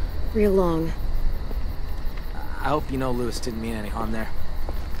 Yep, real long. I hope you know Lewis didn't mean any harm there.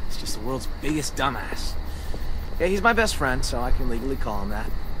 He's just the world's biggest dumbass. Yeah, he's my best friend, so I can legally call him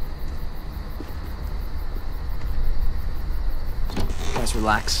that. You guys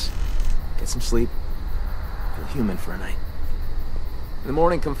relax. Get some sleep. Feel human for a night. In the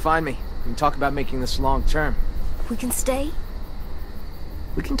morning, come find me. We can talk about making this long term. We can stay?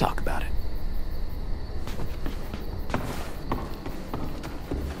 We can talk about it.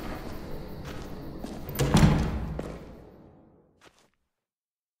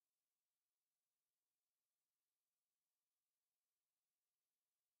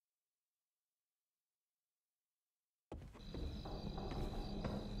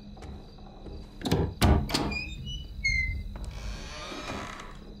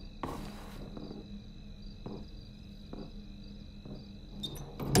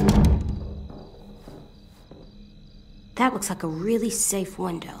 That looks like a really safe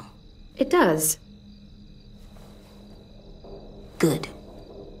window. It does. Good.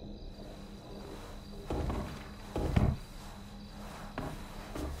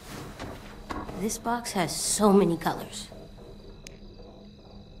 This box has so many colors.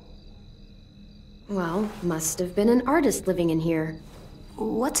 Well, must have been an artist living in here.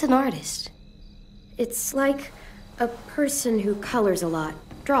 What's an artist? It's like a person who colors a lot,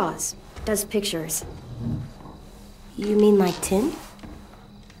 draws, does pictures. You mean like 10?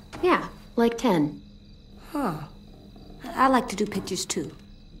 Yeah, like 10. Huh. I like to do pictures too.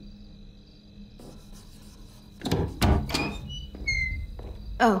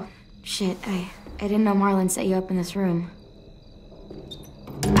 Oh, shit. I didn't know Marlon set you up in this room.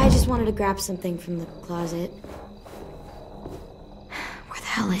 I just wanted to grab something from the closet. Where the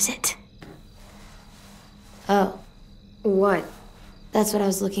hell is it? Oh. What? That's what I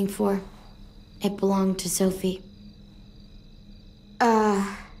was looking for. It belonged to Sophie.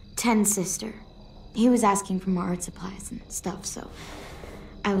 Ten's sister. He was asking for more art supplies and stuff, so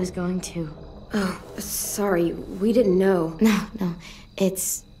I was going to. Oh, sorry. We didn't know. No.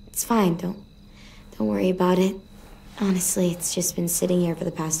 It's fine. Don't worry about it. Honestly, it's just been sitting here for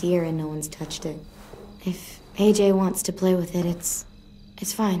the past year and no one's touched it. If AJ wants to play with it, it's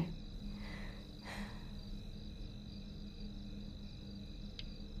fine.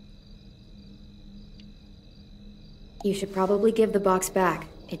 You should probably give the box back.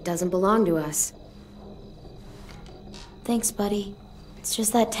 It doesn't belong to us. Thanks, buddy. It's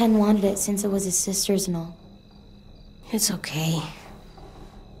just that Ten wanted it since it was his sister's and all. It's okay.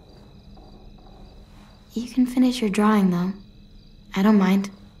 You can finish your drawing, though. I don't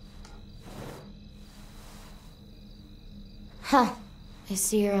mind. Huh. I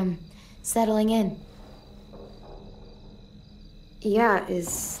see you're, settling in. Yeah,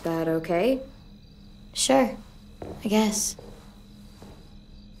 is that okay? Sure. I guess.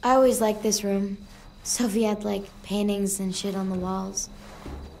 I always liked this room. Sophie had, like, paintings and shit on the walls.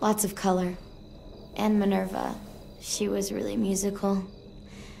 Lots of color. And Minerva. She was really musical.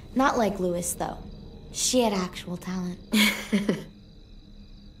 Not like Louis, though. She had actual talent.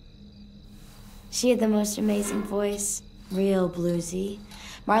 She had the most amazing voice. Real bluesy.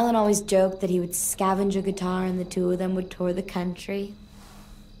 Marlon always joked that he would scavenge a guitar and the two of them would tour the country.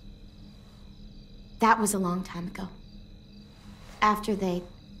 That was a long time ago.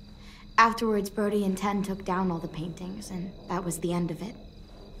 Afterwards, Brody and Ten took down all the paintings, and that was the end of it.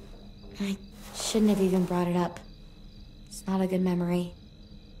 I shouldn't have even brought it up. It's not a good memory.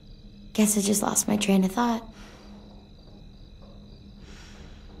 Guess I just lost my train of thought.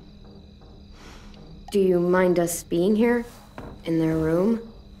 Do you mind us being here? In their room?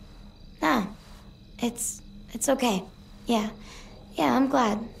 Nah. It's okay. Yeah, I'm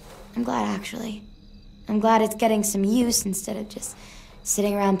glad. I'm glad, actually. I'm glad it's getting some use instead of just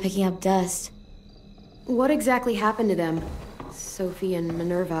sitting around picking up dust. What exactly happened to them? Sophie and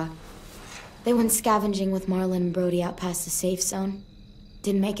Minerva. They went scavenging with Marlon and Brody out past the safe zone.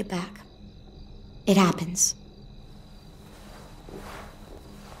 Didn't make it back. It happens.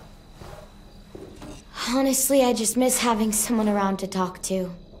 Honestly, I just miss having someone around to talk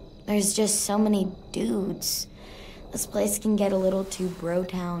to. There's just so many dudes. This place can get a little too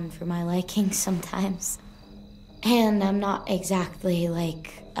bro-town for my liking sometimes. And I'm not exactly,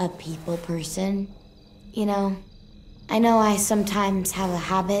 like, a people person, you know? I know I sometimes have a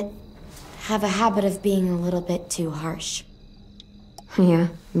habit of being a little bit too harsh. Yeah,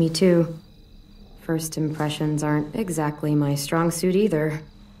 me too. First impressions aren't exactly my strong suit either.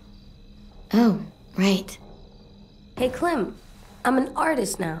 Oh, right. Hey, Clem, I'm an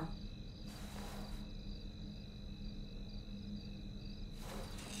artist now.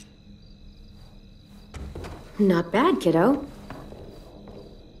 Not bad, kiddo.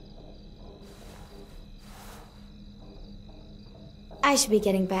 I should be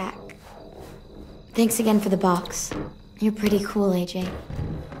getting back. Thanks again for the box. You're pretty cool, AJ.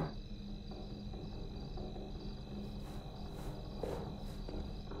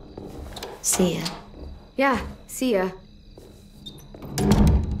 See ya. Yeah, see ya.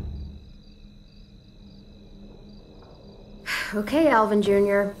 Okay, Alvin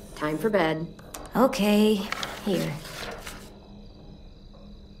Jr., time for bed. Okay, here.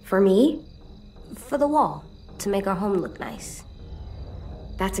 For me? For the wall, to make our home look nice.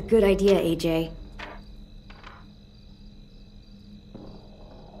 That's a good idea, AJ.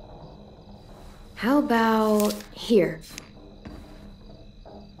 How about here?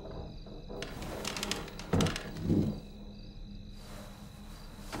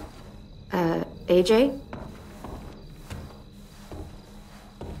 AJ?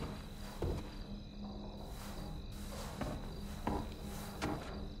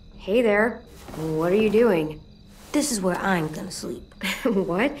 Hey there. What are you doing? This is where I'm gonna sleep.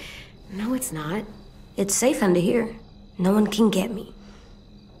 What? No, it's not. It's safe under here. No one can get me.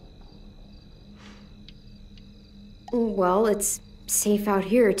 Well, it's safe out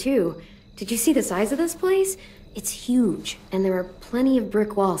here, too. Did you see the size of this place? It's huge, and there are plenty of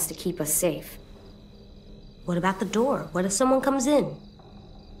brick walls to keep us safe. What about the door? What if someone comes in?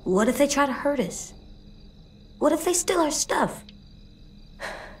 What if they try to hurt us? What if they steal our stuff?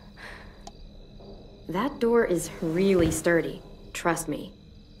 That door is really sturdy. Trust me.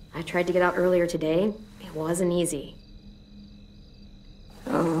 I tried to get out earlier today. It wasn't easy.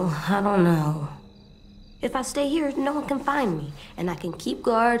 Oh, I don't know. If I stay here, no one can find me, and I can keep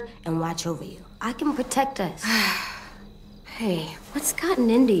guard and watch over you. I can protect us. Hey, what's gotten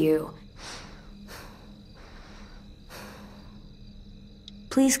into you?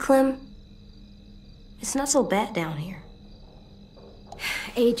 Please, Clem. It's not so bad down here.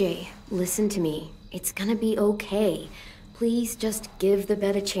 AJ, listen to me. It's gonna be okay. Please just give the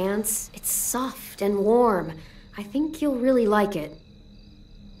bed a chance. It's soft and warm. I think you'll really like it.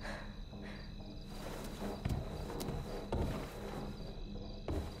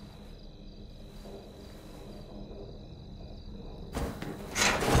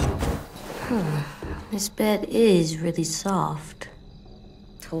 This bed is really soft.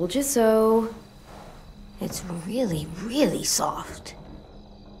 Told you so. It's really, really soft.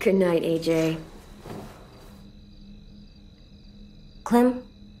 Good night, AJ. Clem?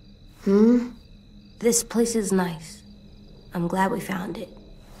 Hmm? This place is nice. I'm glad we found it.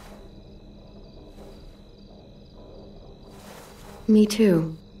 Me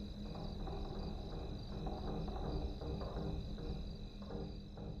too.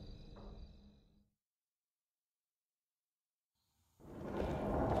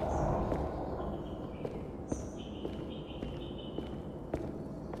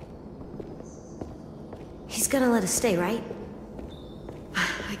 He's gonna let us stay, right?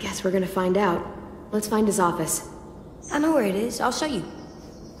 I guess we're gonna find out. Let's find his office. I know where it is. I'll show you.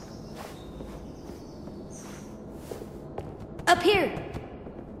 Up here!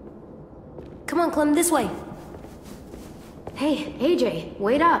 Come on, Clem, this way. Hey, AJ,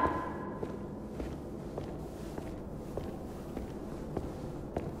 wait up.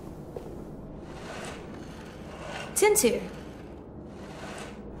 Tin's here.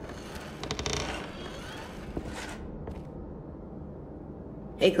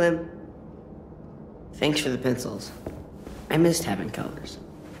 Hey, Clem. Thanks for the pencils. I missed having colors.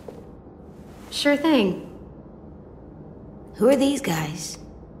 Sure thing. Who are these guys?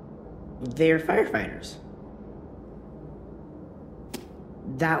 They're firefighters.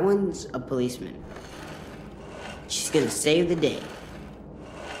 That one's a policeman. She's gonna save the day.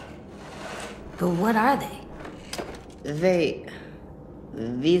 But what are they?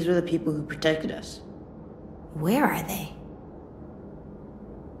 These were the people who protected us. Where are they?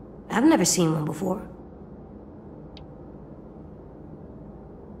 I've never seen one before.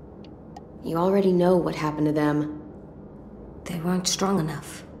 You already know what happened to them. They weren't strong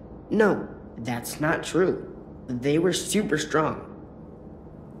enough. No, that's not true. They were super strong.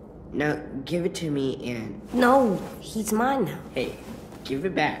 Now, give it to me and... No, he's mine now. Hey, give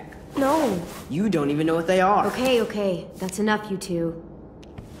it back. No. You don't even know what they are. Okay. That's enough, you two.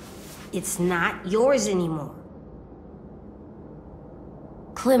 It's not yours anymore.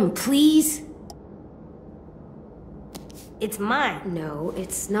 Clem, please? It's mine. No,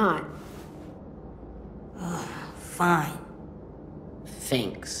 it's not. Fine.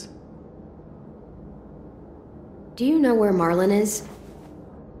 Thanks. Do you know where Marlon is?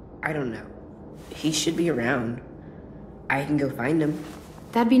 I don't know. He should be around. I can go find him.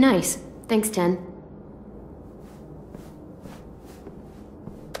 That'd be nice. Thanks, Ten.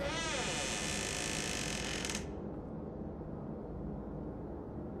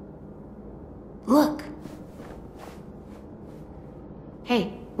 Look. Hey,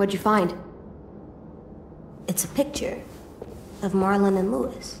 what'd you find? It's a picture of Marlon and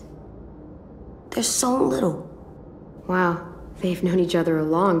Lewis. They're so little. Wow, they've known each other a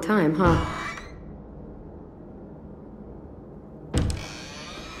long time, huh?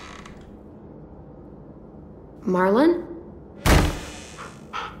 Marlon?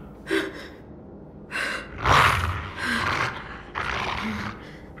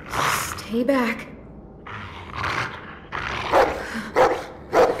 Stay back.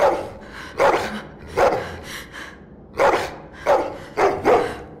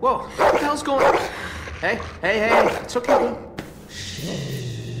 Whoa, what the hell's going on? Hey, it's okay, bro.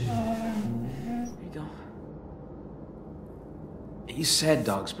 There you go. You said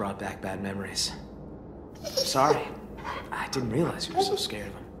dogs brought back bad memories. I'm sorry. I didn't realize you were so scared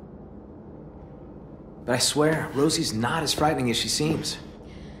of them. But I swear, Rosie's not as frightening as she seems.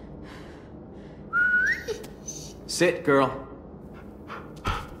 Sit, girl.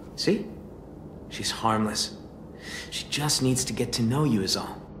 See? She's harmless. She just needs to get to know you is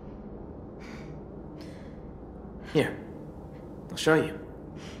all. Here, I'll show you.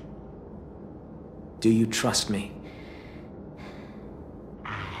 Do you trust me?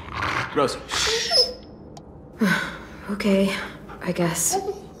 Rosie. Okay, I guess.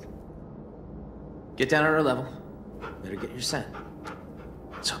 Get down on her level. Better get your scent.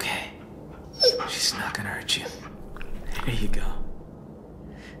 It's okay. She's not gonna hurt you. There you go.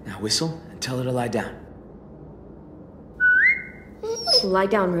 Now whistle and tell her to lie down. Lie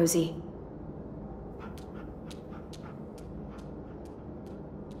down, Rosie.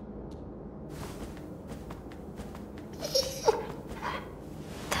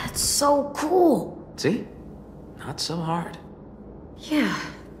 That's so cool. See? Not so hard. Yeah,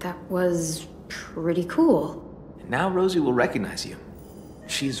 that was pretty cool. And now Rosie will recognize you.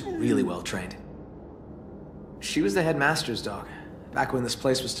 She's really well trained. She was the headmaster's dog, back when this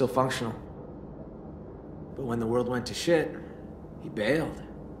place was still functional. But when the world went to shit, he bailed.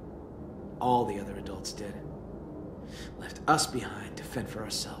 All the other adults did. Left us behind to fend for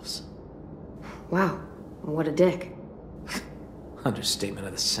ourselves. Wow, what a dick. Understatement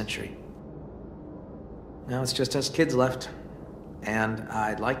of the century. Now it's just us kids left. And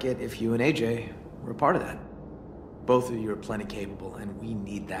I'd like it if you and AJ were a part of that. Both of you are plenty capable, and we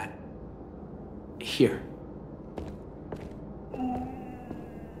need that. Here.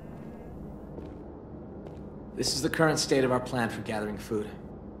 This is the current state of our plan for gathering food.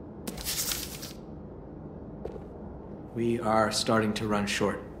 We are starting to run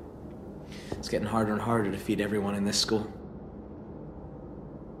short. It's getting harder and harder to feed everyone in this school.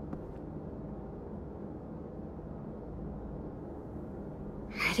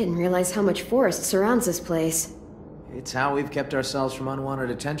 I didn't realize how much forest surrounds this place. It's how we've kept ourselves from unwanted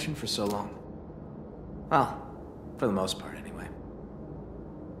attention for so long. Well, for the most part, anyway.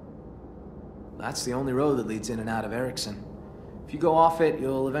 That's the only road that leads in and out of Erickson. If you go off it,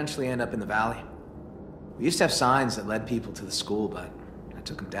 you'll eventually end up in the valley. We used to have signs that led people to the school, but I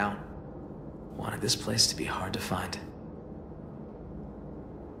took them down. Wanted this place to be hard to find.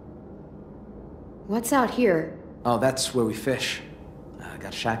 What's out here? Oh, that's where we fish. I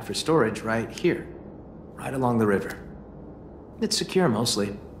got a shack for storage right here. Right along the river. It's secure mostly.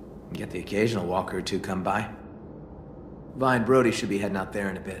 You get the occasional walker or two come by. Vi and Brody should be heading out there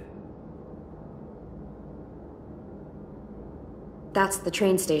in a bit. That's the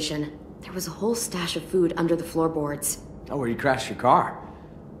train station. There was a whole stash of food under the floorboards. Oh, where you crashed your car.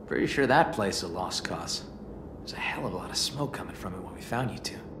 Pretty sure that place is a lost cause. There's a hell of a lot of smoke coming from it when we found you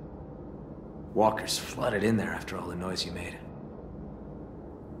two. Walkers flooded in there after all the noise you made.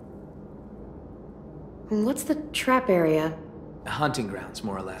 What's the trap area? Hunting grounds,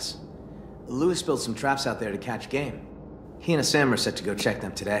 more or less. Lewis built some traps out there to catch game. He and Sam are set to go check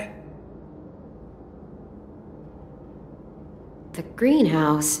them today. The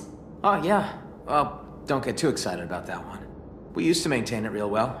greenhouse. Oh, yeah. Well, don't get too excited about that one. We used to maintain it real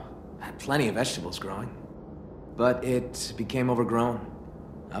well. Had plenty of vegetables growing. But it became overgrown.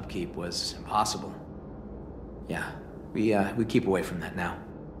 Upkeep was impossible. Yeah, we keep away from that now.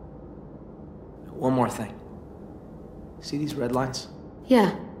 One more thing. See these red lines?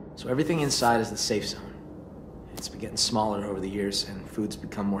 Yeah. So everything inside is the safe zone. It's been getting smaller over the years, and food's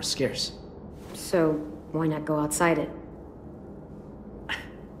become more scarce. So, why not go outside it?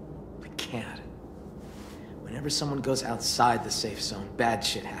 We can't. Whenever someone goes outside the safe zone, bad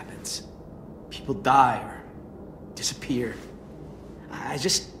shit happens. People die or disappear. I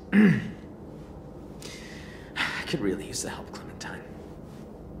just... I could really use the help, Clementine.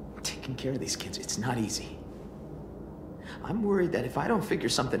 Taking care of these kids, it's not easy. I'm worried that if I don't figure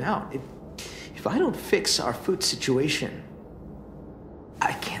something out, if I don't fix our food situation,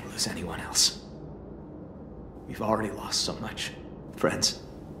 I can't lose anyone else. We've already lost so much. Friends,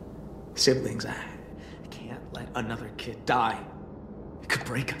 siblings, I can't let another kid die. It could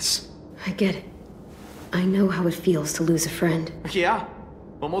break us. I get it. I know how it feels to lose a friend. Yeah?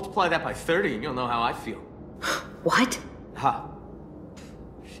 Well, multiply that by 30 and you'll know how I feel. What? Ha.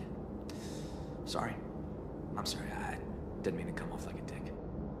 Shit. Sorry. I'm sorry. I didn't mean to come off like a dick.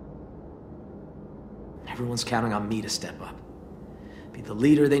 Everyone's counting on me to step up. Be the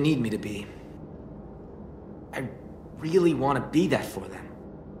leader they need me to be. I really want to be that for them.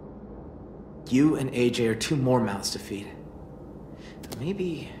 You and AJ are two more mouths to feed. But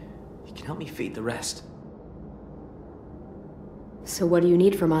maybe you can help me feed the rest. So what do you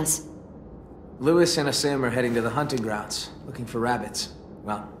need from us? Lewis and Asim are heading to the hunting grounds, looking for rabbits.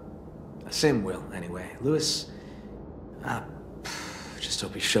 Well, Asim will, anyway. Lewis... just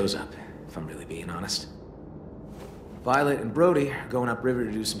hope he shows up, if I'm really being honest. Violet and Brody are going upriver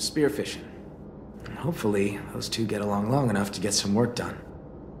to do some spearfishing. And hopefully, those two get along long enough to get some work done.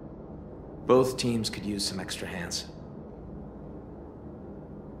 Both teams could use some extra hands.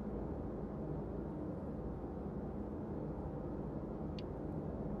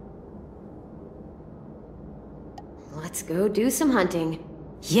 Let's go do some hunting.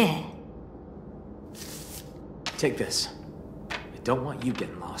 Yeah. Take this. I don't want you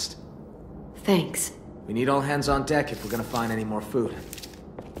getting lost. Thanks. We need all hands on deck if we're gonna find any more food.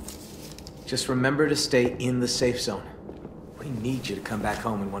 Just remember to stay in the safe zone. We need you to come back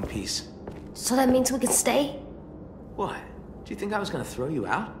home in one piece. So that means we can stay? What? Do you think I was gonna throw you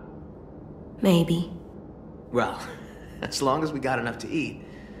out? Maybe. Well, as long as we got enough to eat,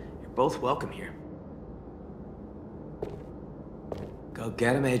 you're both welcome here. Go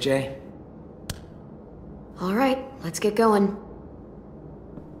get him, AJ. All right, let's get going.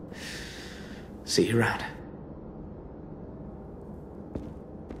 See you around.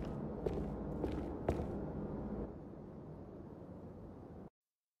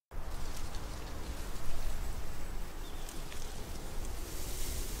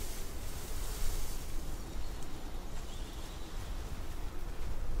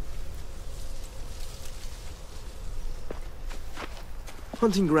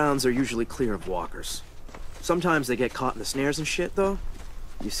 Hunting grounds are usually clear of walkers. Sometimes they get caught in the snares and shit, though.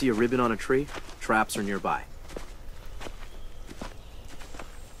 You see a ribbon on a tree, traps are nearby.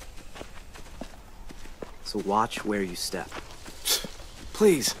 So watch where you step.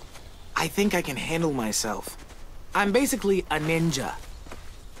 Please, I think I can handle myself. I'm basically a ninja.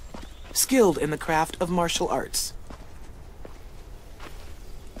 Skilled in the craft of martial arts.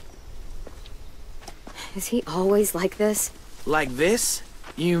 Is he always like this? Like this?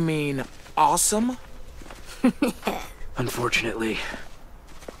 You mean awesome? Unfortunately.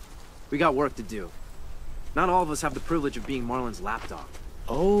 We got work to do. Not all of us have the privilege of being Marlon's lapdog.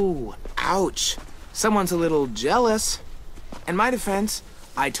 Oh, ouch. Someone's a little jealous. In my defense,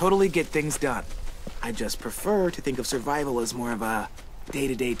 I totally get things done. I just prefer to think of survival as more of a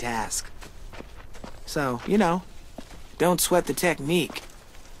day-to-day task. So, you know, don't sweat the technique.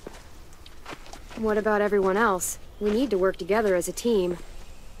 What about everyone else? We need to work together as a team.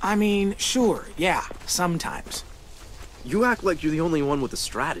 I mean, sure, yeah, sometimes. You act like you're the only one with a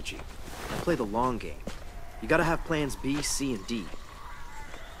strategy. Play the long game. You gotta have plans B, C, and D.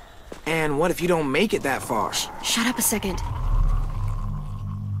 And what if you don't make it that far? Shut up a second.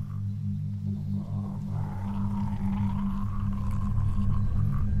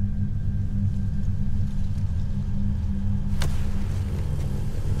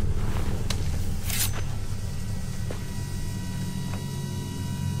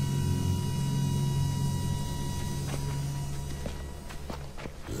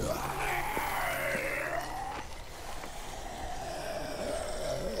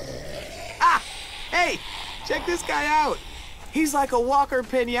 Hey, check this guy out. He's like a walker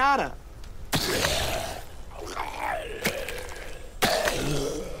piñata.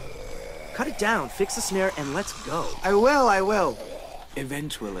 Cut it down, fix the snare, and let's go. I will.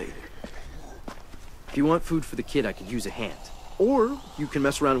 Eventually. If you want food for the kid, I could use a hand. Or you can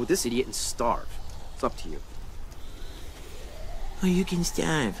mess around with this idiot and starve. It's up to you. Oh, you can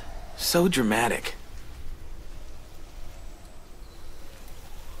starve. So dramatic.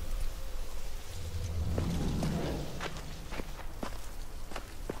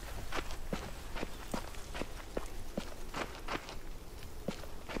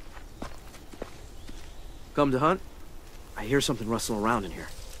 Come to hunt? I hear something rustling around in here.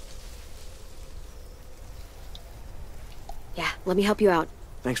 Yeah, let me help you out.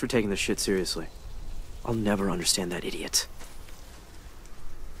 Thanks for taking this shit seriously. I'll never understand that idiot.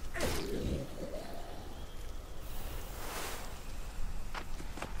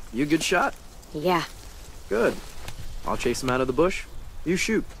 You a good shot? Yeah. Good. I'll chase him out of the bush. You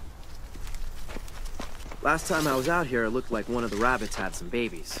shoot. Last time I was out here, it looked like one of the rabbits had some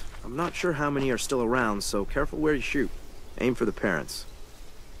babies. I'm not sure how many are still around, so careful where you shoot. Aim for the parents.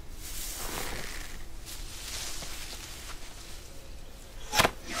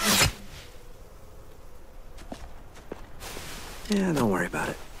 Yeah, don't worry about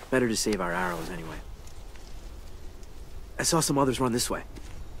it. Better to save our arrows anyway. I saw some others run this way.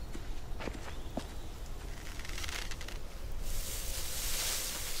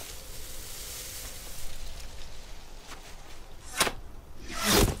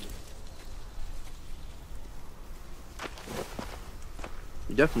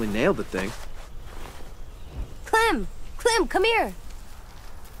 You definitely nailed the thing. Clem! Clem, come here!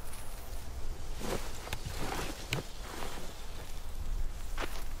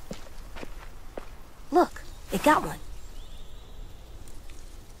 Look, it got one.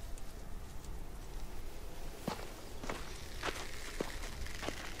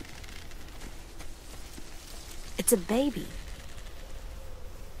 It's a baby.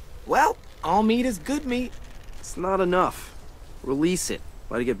 Well, all meat is good meat. It's not enough. Release it.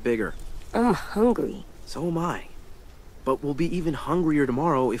 Let it get bigger. I'm hungry. So am I. But we'll be even hungrier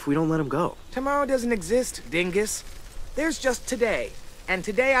tomorrow if we don't let him go. Tomorrow doesn't exist, dingus. There's just today. And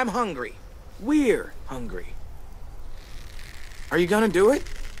today I'm hungry. We're hungry. Are you gonna do it?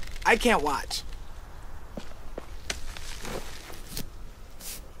 I can't watch.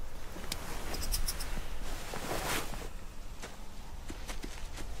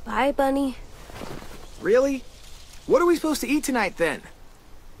 Bye, Bunny. Really? What are we supposed to eat tonight, then?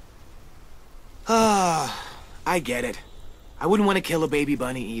 Ah, I get it. I wouldn't want to kill a baby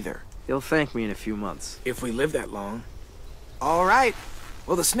bunny either. You'll thank me in a few months. If we live that long. All right.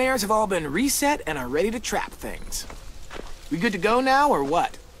 Well, the snares have all been reset and are ready to trap things. We good to go now, or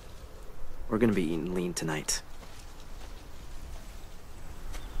what? We're gonna be eating lean tonight.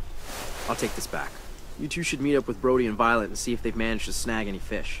 I'll take this back. You two should meet up with Brody and Violet and see if they've managed to snag any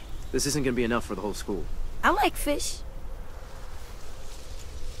fish. This isn't gonna be enough for the whole school. I like fish.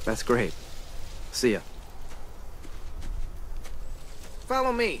 That's great. See ya.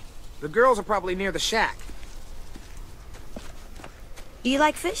 Follow me. The girls are probably near the shack. Do you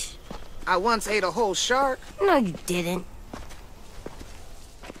like fish? I once ate a whole shark. No, you didn't.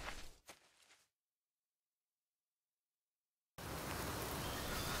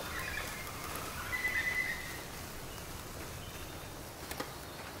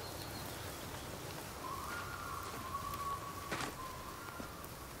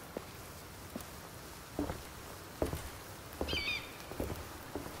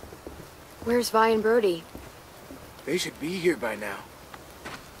 Where's Vi and Brody? They should be here by now.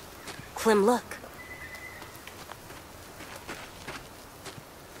 Clem, look.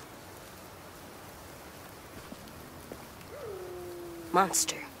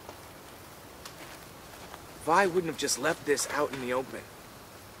 Monster. Vi wouldn't have just left this out in the open.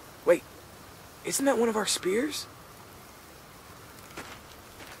 Wait, isn't that one of our spears?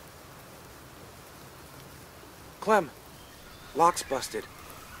 Clem, lock's busted.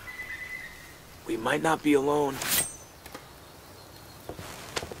 We might not be alone.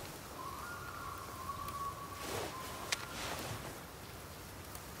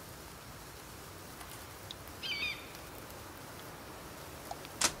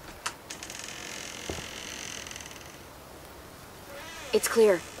 It's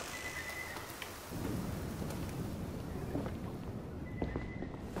clear.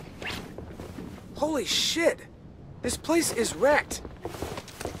 Holy shit! This place is wrecked.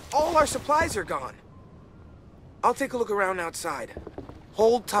 All our supplies are gone. I'll take a look around outside.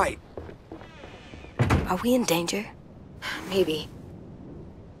 Hold tight. Are we in danger? Maybe.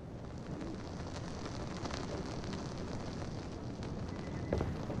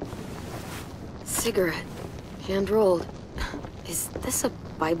 Cigarette. Hand-rolled. Is this a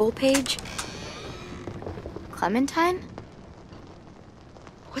Bible page? Clementine?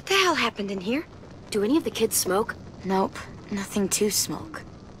 What the hell happened in here? Do any of the kids smoke? Nope, nothing to smoke.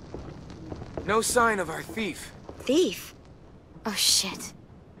 No sign of our thief. Thief? Oh shit.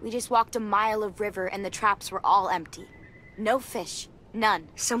 We just walked a mile of river and the traps were all empty. No fish. None.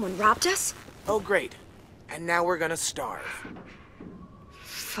 Someone robbed us? Oh, great. And now we're gonna starve.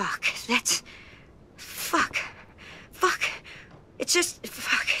 Fuck, that's... Fuck. Fuck. It's just...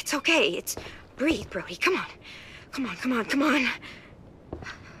 Fuck, it's okay. It's... Breathe, Brody. Come on. Come on, come on, come on.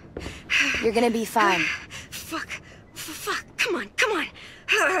 You're gonna be fine. Fuck. Fuck. Come on, come on.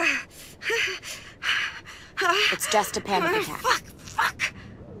 It's just a panic attack. Fuck.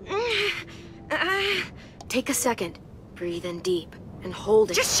 Take a second. Breathe in deep and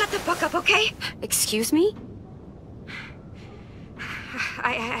hold it. Just shut the fuck up, okay? Excuse me?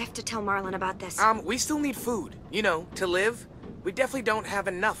 I have to tell Marlon about this. We still need food, you know, to live. We definitely don't have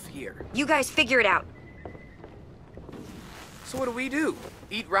enough here. You guys figure it out. So what do?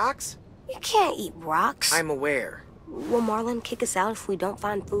 Eat rocks? You can't eat rocks. I'm aware. Will Marlon kick us out if we don't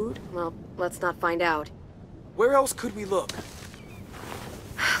find food? Well, let's not find out. Where else could we look?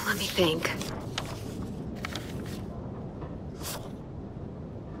 Let me think.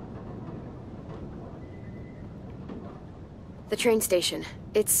 The train station.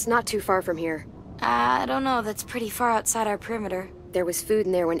 It's not too far from here. I don't know, that's pretty far outside our perimeter. There was food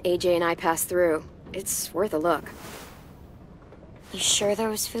in there when AJ and I passed through. It's worth a look. You sure there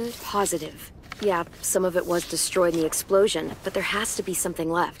was food? Positive. Yeah, some of it was destroyed in the explosion, but there has to be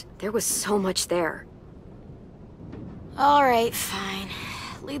something left. There was so much there. All right, fine.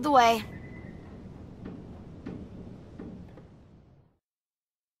 Lead the way.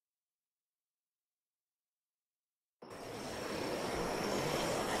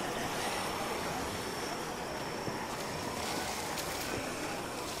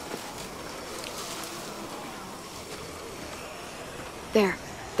 There.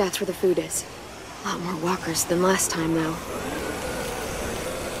 That's where the food is. A lot more walkers than last time, though.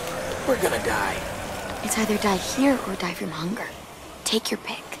 We're gonna die. It's either die here or die from hunger. Take your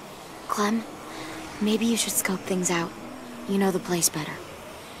pick. Clem, maybe you should scope things out. You know the place better.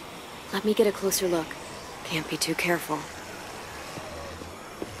 Let me get a closer look. Can't be too careful.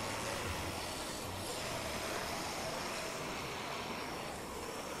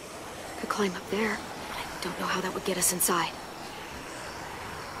 Could climb up there, but I don't know how that would get us inside.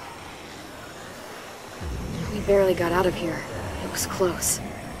 We barely got out of here. It was close.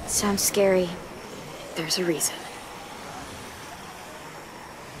 Sounds scary. There's a reason.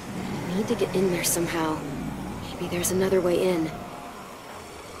 We need to get in there somehow. Maybe there's another way in.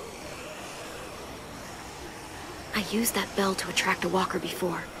 I used that bell to attract a walker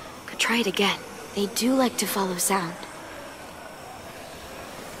before. Could try it again. They do like to follow sound.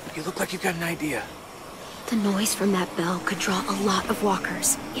 You look like you've got an idea. The noise from that bell could draw a lot of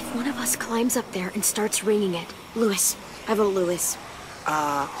walkers. If one of us climbs up there and starts ringing it... Lewis. I vote Lewis.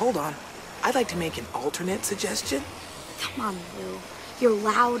 Hold on. I'd like to make an alternate suggestion. Come on, Lou. You're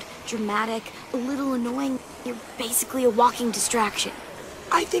loud, dramatic, a little annoying. You're basically a walking distraction.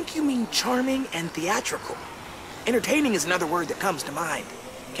 I think you mean charming and theatrical. Entertaining is another word that comes to mind.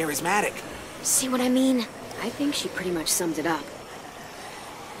 Charismatic. See what I mean? I think she pretty much summed it up.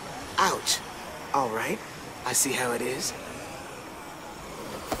 Ouch. All right. I see how it is.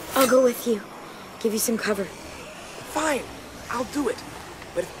 I'll go with you. Give you some cover. Fine. I'll do it.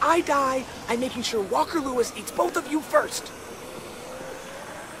 But if I die, I'm making sure Walker Lewis eats both of you first.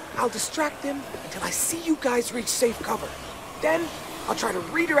 I'll distract them until I see you guys reach safe cover. Then, I'll try to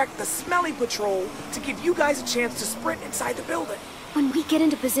redirect the smelly patrol to give you guys a chance to sprint inside the building. When we get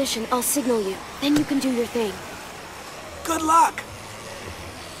into position, I'll signal you. Then you can do your thing. Good luck!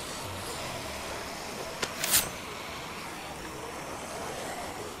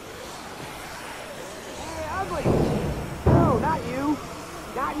 Hey, ugly! No, not you.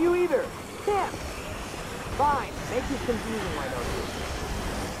 Not you either. Him! Fine, make this confusing, why don't you?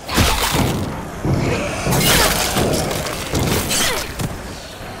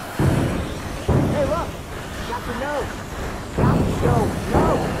 Hey, look! Got your nose! Got your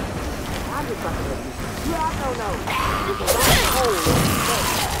nose! I'm just fucking with you. You have no nose! You can black hole in your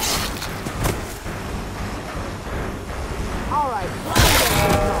face. Alright, ready?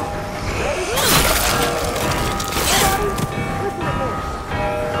 Everybody, listen to this.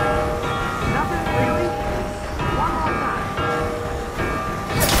 Nothing, really? One more time. No,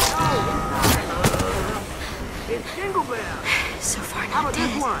 this time. It's Jingle Bell. So far, How not about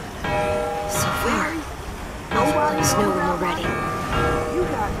this dead. one? So far. Nobody Let us know when knows we're ready. You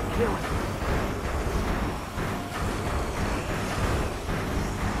guys are killing it.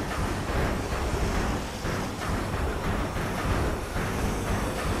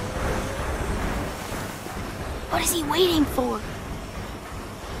 What is he waiting for?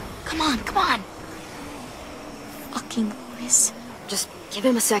 Come on, come on. Fucking Lewis. Just give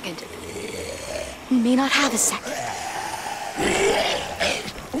him a second. We may not have a second.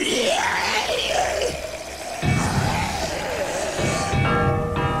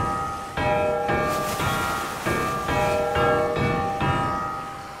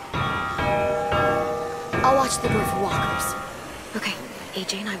 I'll watch the door for walkers. Okay,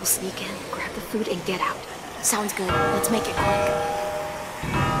 AJ and I will sneak in, grab the food, and get out. Sounds good. Let's make it quick.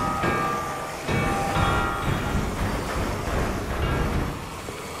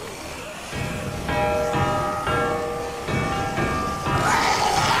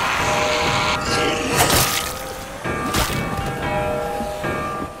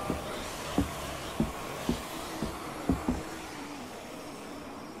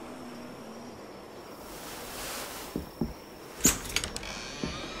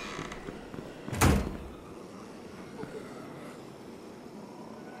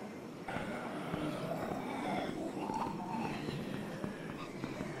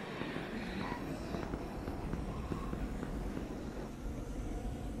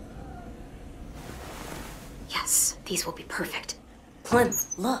 Yes, these will be perfect. Clem,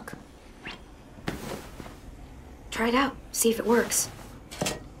 look. Try it out, see if it works.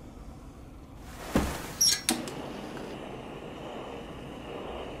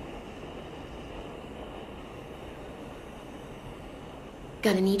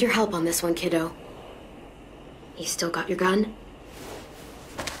 Gonna need your help on this one, kiddo. You still got your gun?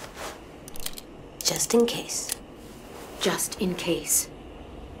 Just in case. Just in case.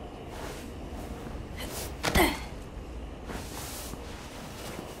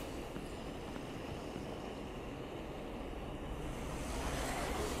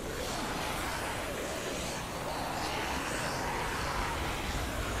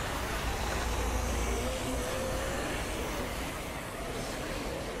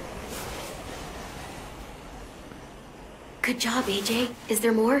 Good job, AJ. Is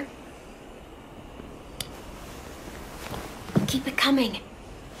there more? Keep it coming.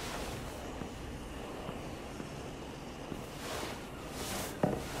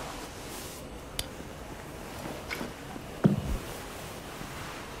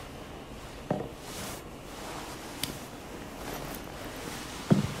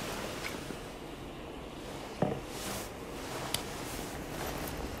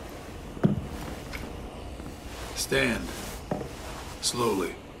 Stand.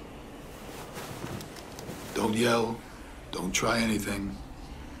 Slowly. Don't yell. Don't try anything.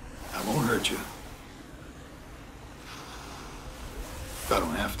 I won't hurt you. I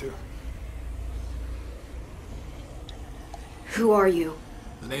don't have to. Who are you?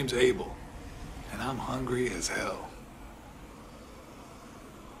 The name's Abel, and I'm hungry as hell.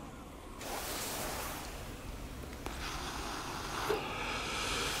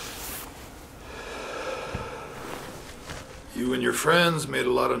 You and your friends made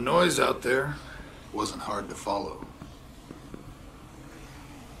a lot of noise out there. It wasn't hard to follow.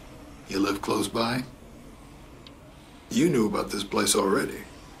 You live close by? You knew about this place already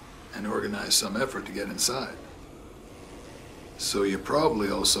and organized some effort to get inside. So you probably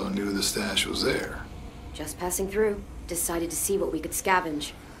also knew the stash was there. Just passing through. Decided to see what we could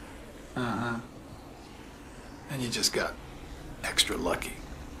scavenge. Uh-huh. And you just got extra lucky.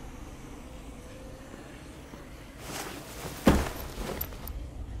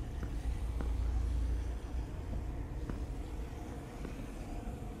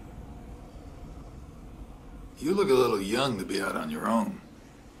 You look a little young to be out on your own.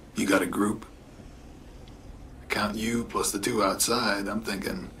 You got a group? Count you plus the two outside, I'm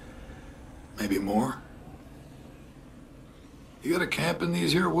thinking maybe more. You got a camp in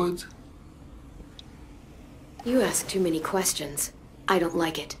these here woods? You ask too many questions. I don't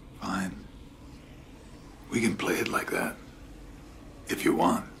like it. Fine. We can play it like that. If you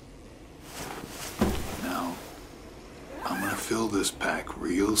want. Now, I'm gonna fill this pack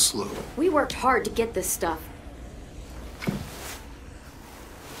real slow. We worked hard to get this stuff.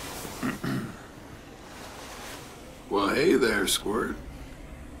 Well, hey there, Squirt.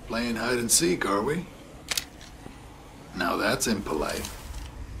 Playing hide and seek, are we? Now that's impolite.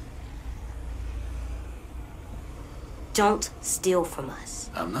 Don't steal from us.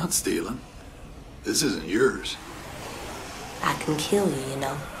 I'm not stealing. This isn't yours. I can kill you, you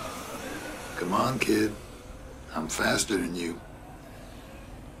know. Come on, kid. I'm faster than you.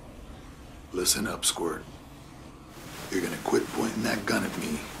 Listen up, Squirt. You're gonna quit pointing that gun at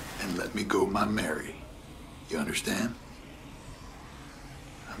me and let me go my Mary. You understand?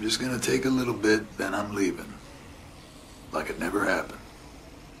 I'm just gonna take a little bit, then I'm leaving. Like it never happened.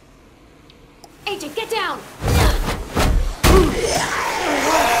 Agent, get down!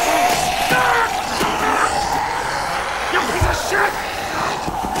 You piece of shit!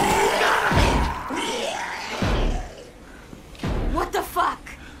 What the fuck?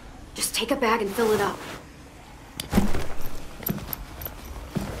 Just take a bag and fill it up.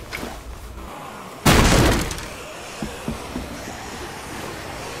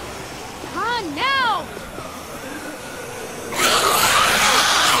 Run now!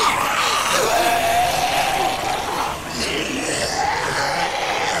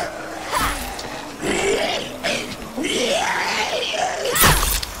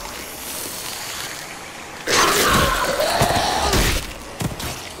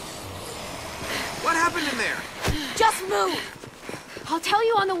 What happened in there? Just move! I'll tell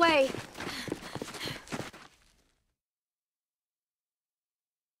you on the way.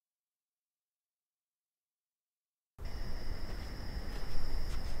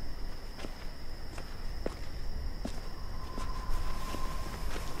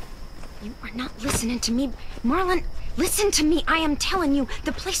 You are not listening to me. Marlon, listen to me. I am telling you,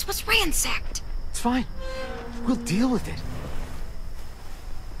 the place was ransacked. It's fine. We'll deal with it.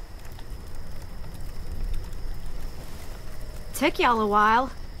 Took y'all a while.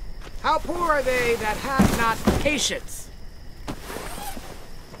 How poor are they that have not patience?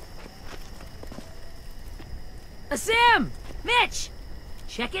 Sam! Mitch!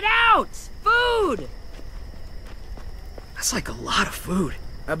 Check it out! Food! That's like a lot of food.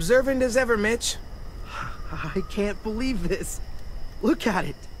 Observant as ever, Mitch. I can't believe this. Look at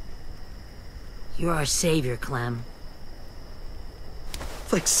it. You're our savior, Clem.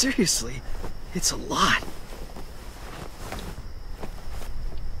 Like, seriously, it's a lot.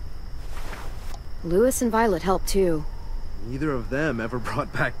 Lewis and Violet helped too. Neither of them ever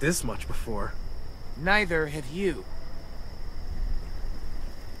brought back this much before. Neither have you.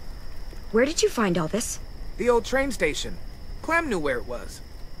 Where did you find all this? The old train station. Clem knew where it was.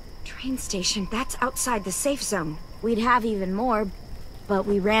 Train station, that's outside the safe zone. We'd have even more, but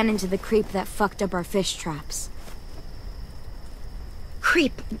we ran into the creep that fucked up our fish traps.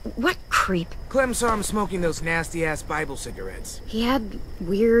 Creep? What creep? Clem saw him smoking those nasty-ass Bible cigarettes. He had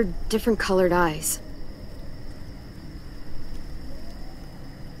weird, different colored eyes.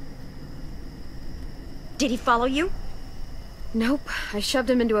 Did he follow you? Nope. I shoved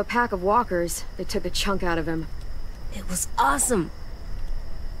him into a pack of walkers. They took a chunk out of him. It was awesome.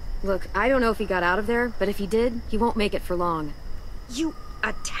 Look, I don't know if he got out of there, but if he did, he won't make it for long. You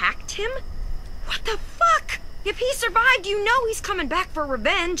attacked him? What the fuck? If he survived, you know he's coming back for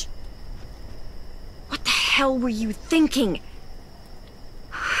revenge. What the hell were you thinking?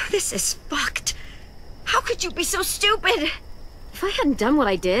 This is fucked. How could you be so stupid? If I hadn't done what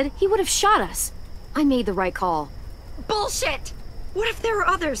I did, he would have shot us. I made the right call. Bullshit! What if there are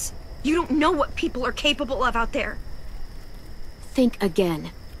others? You don't know what people are capable of out there. Think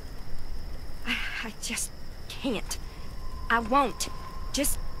again. I just can't. I won't.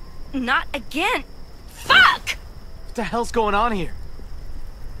 Just not again. Fuck! What the hell's going on here?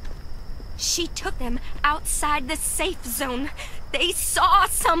 She took them outside the safe zone. They saw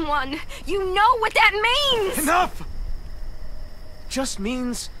someone. You know what that means! Enough! Just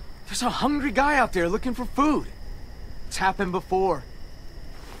means there's a hungry guy out there looking for food. It's happened before.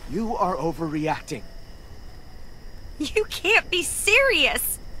 You are overreacting. You can't be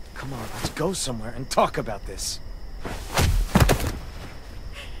serious! Come on, let's go somewhere and talk about this.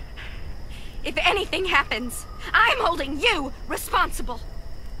 If anything happens, I'm holding you responsible.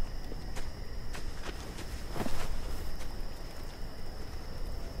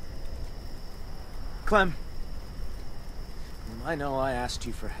 Clem, I know I asked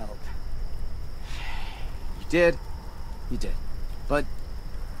you for help. You did. But...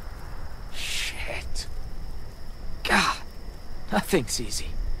 shit. God, nothing's easy.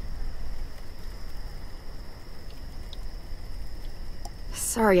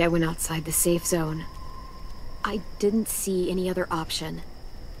 Sorry I went outside the safe zone. I didn't see any other option.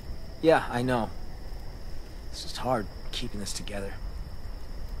 Yeah, I know. It's just hard keeping this together.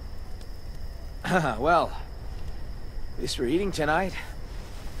 Well, at least we're eating tonight.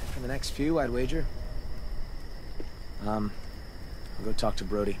 For the next few, I'd wager. I'll go talk to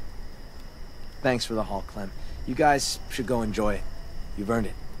Brody. Thanks for the haul, Clem. You guys should go enjoy it. You've earned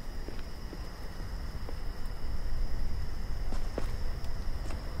it.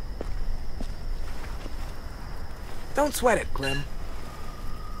 Don't sweat it, Clem.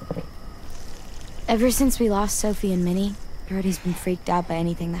 Ever since we lost Sophie and Minnie, Brody's been freaked out by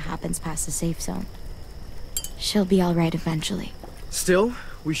anything that happens past the safe zone. She'll be all right eventually. Still,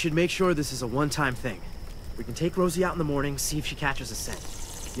 we should make sure this is a one-time thing. We can take Rosie out in the morning, see if she catches a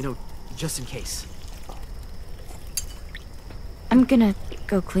scent. You know, just in case. I'm gonna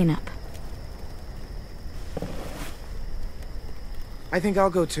go clean up. I think I'll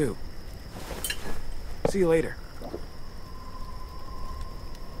go too. See you later.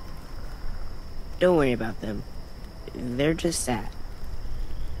 Don't worry about them. They're just sad.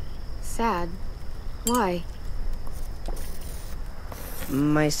 Sad? Why?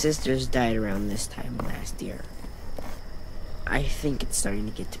 My sisters died around this time last year. I think it's starting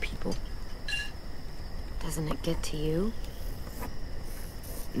to get to people. Doesn't it get to you?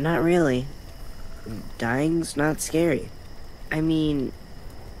 Not really. Dying's not scary. I mean,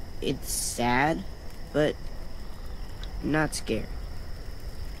 it's sad, but not scary.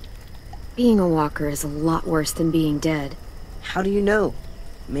 Being a walker is a lot worse than being dead. How do you know?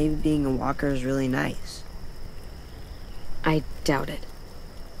 Maybe being a walker is really nice. I doubt it.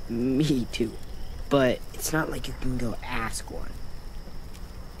 Me too. But it's not like you can go ask one.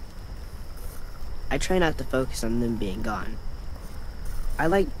 I try not to focus on them being gone. I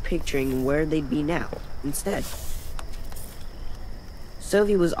like picturing where they'd be now, instead.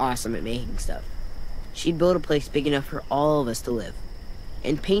 Sophie was awesome at making stuff. She'd build a place big enough for all of us to live.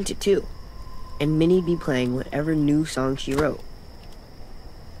 And paint it too. And Minnie'd be playing whatever new song she wrote.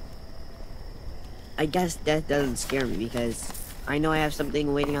 I guess death doesn't scare me because I know I have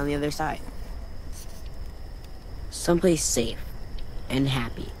something waiting on the other side. Someplace safe and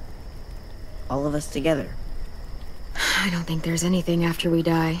happy. All of us together. I don't think there's anything after we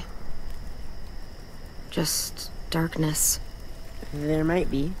die. Just darkness. There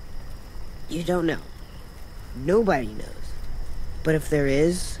might be. You don't know. Nobody knows. But if there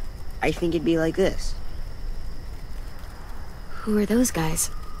is, I think it'd be like this. Who are those guys?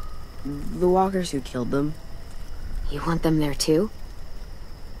 The walkers who killed them. You want them there too?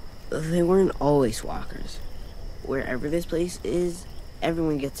 They weren't always walkers. Wherever this place is,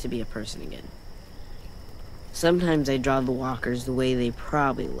 everyone gets to be a person again. Sometimes I draw the walkers the way they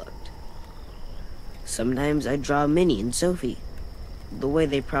probably looked. Sometimes I draw Minnie and Sophie the way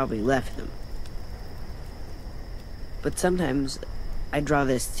they probably left them. But sometimes I draw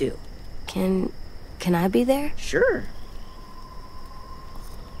this too. Can I be there? Sure.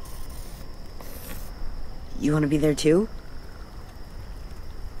 You want to be there too?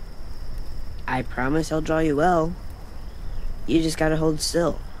 I promise I'll draw you well. You just gotta hold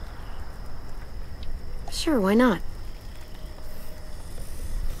still. Sure, why not?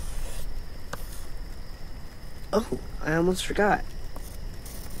 Oh, I almost forgot.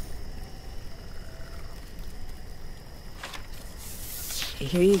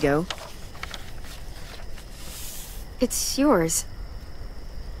 Here you go. It's yours.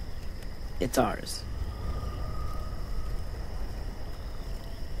 It's ours.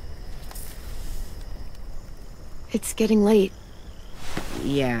 It's getting late.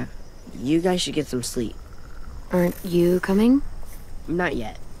 Yeah, you guys should get some sleep. Aren't you coming? Not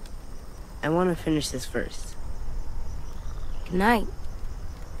yet. I want to finish this first. Good night.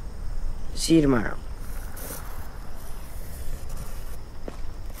 See you tomorrow.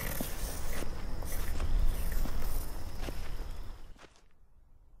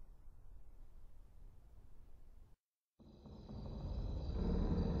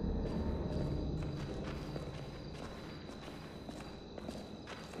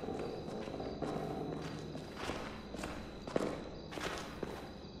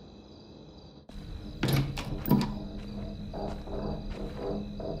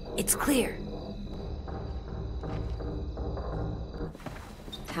 It's clear.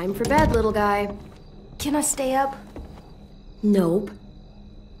 Time for bed, little guy. Can I stay up? Nope.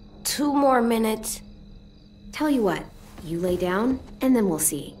 2 more minutes. Tell you what, you lay down, and then we'll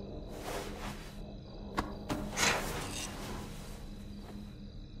see.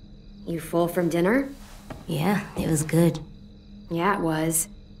 You full from dinner? Yeah, it was good. Yeah, it was.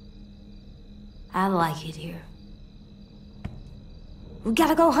 I like it here. We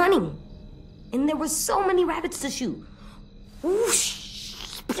gotta go hunting. And there were so many rabbits to shoot. Whoosh.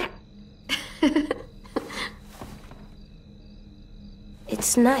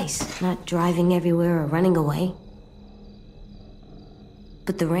 It's nice, not driving everywhere or running away.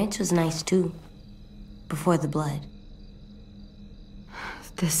 But the ranch was nice too, before the blood.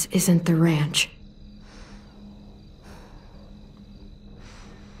 This isn't the ranch.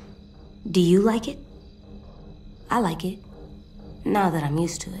 Do you like it? I like it, now that I'm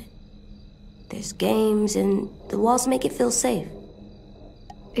used to it. There's games and the walls make it feel safe.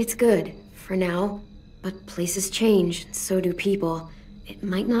 It's good, for now. But places change, so do people. It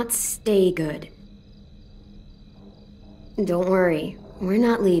might not stay good. Don't worry, we're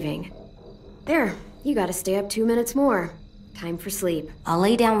not leaving. There, you gotta stay up 2 minutes more. Time for sleep. I'll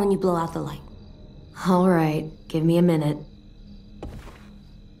lay down when you blow out the light. All right, give me a minute.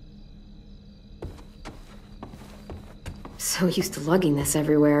 So used to lugging this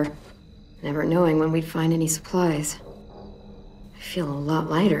everywhere, never knowing when we'd find any supplies. I feel a lot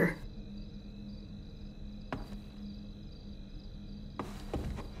lighter.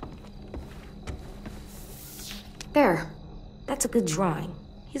 There. That's a good drawing.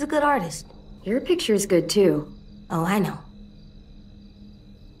 He's a good artist. Your picture's good too. Oh, I know.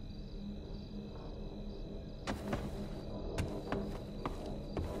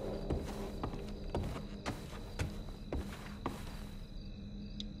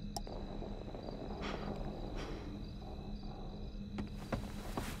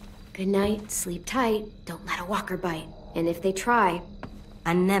 Good night, sleep tight, don't let a walker bite. And if they try...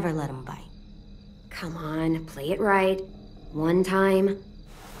 I never let them bite. Come on, play it right. One time.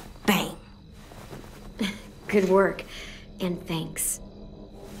 Bang! Good work. And thanks.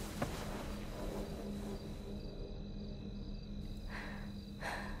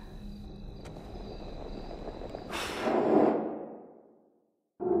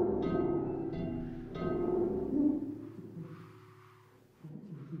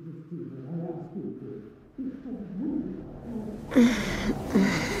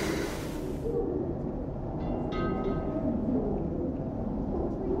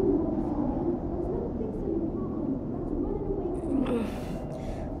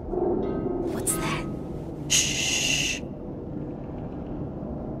 What's that? Shh.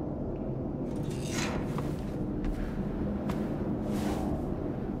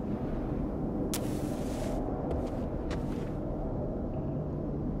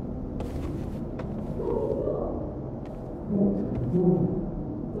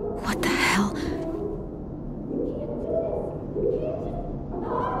 What the hell?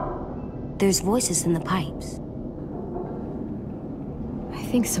 There's voices in the pipes. I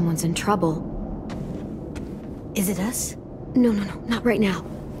think someone's in trouble. Is it us? No, not right now.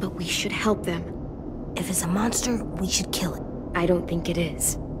 But we should help them. If it's a monster, we should kill it. I don't think it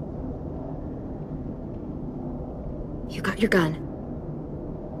is. You got your gun?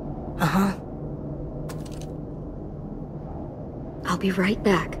 Uh-huh. I'll be right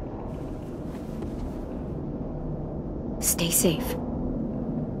back. Stay safe.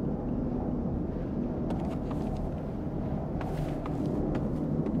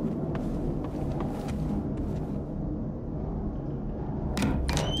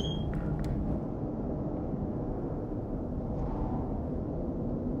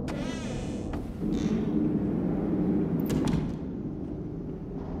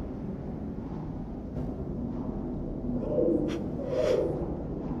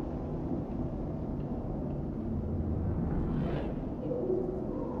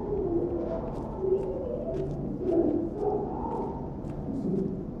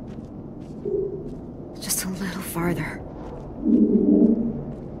 farther.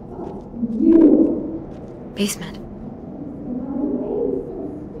 Basement.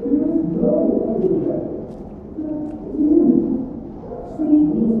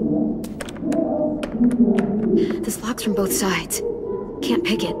 This lock's from both sides. Can't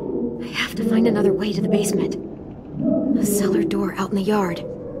pick it. I have to find another way to the basement. A cellar door out in the yard.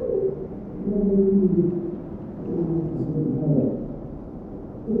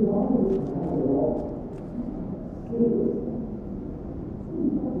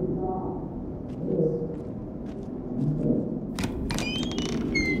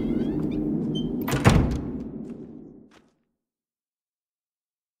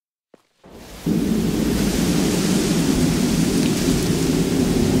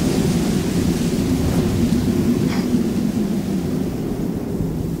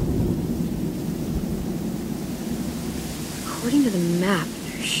 According to the map,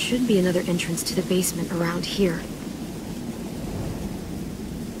 there should be another entrance to the basement around here.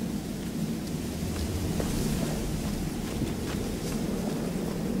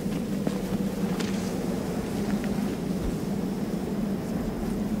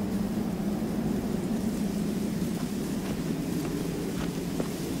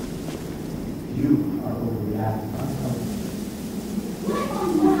 You are overreacting.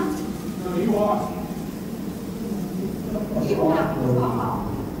 No, you are.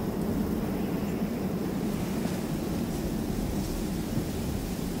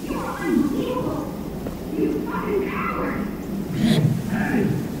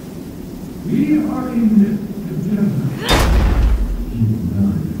 We are in this together. You and I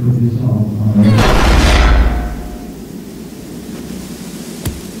put this all on.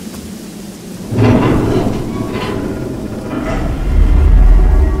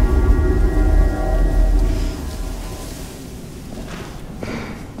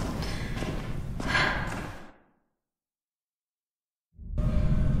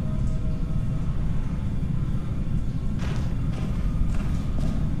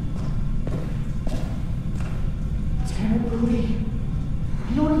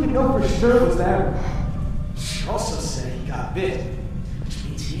 You don't even know for sure it was that. She also said he got bit, which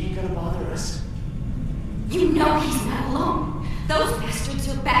means he ain't gonna bother us. You know he's not alone. Those bastards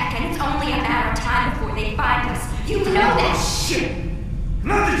are back, and it's only a matter of time before they find us. You know that shit.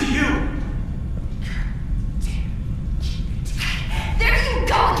 Nothing to you. There you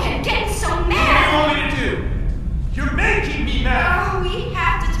go again, getting so mad. What do you want me to do? You're making me mad. Oh, we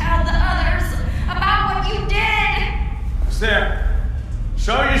have to tell the others about what you did. There.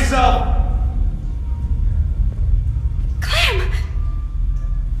 Show yourself. Clem!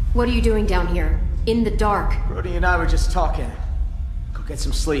 What are you doing down here? In the dark? Brody and I were just talking. Go get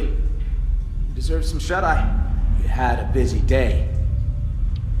some sleep. You deserve some shut-eye. You had a busy day.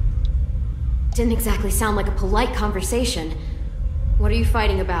 Didn't exactly sound like a polite conversation. What are you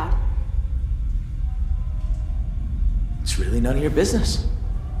fighting about? It's really none of your business.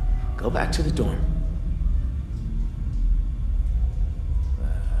 Go back to the dorm.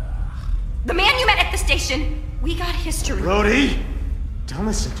 The man you met at the station. We got history. Brody! Don't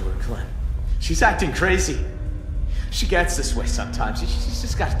listen to her, Clem. She's acting crazy. She gets this way sometimes. She's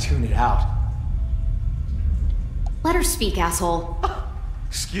just gotta tune it out. Let her speak, asshole.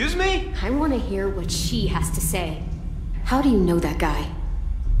 Excuse me? I want to hear what she has to say. How do you know that guy?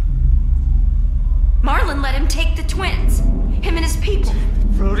 Marlon let him take the twins. Him and his people.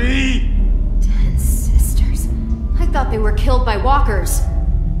 Brody! 10 sisters. I thought they were killed by walkers.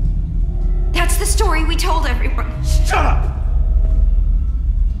 That's the story we told everyone. Shut up!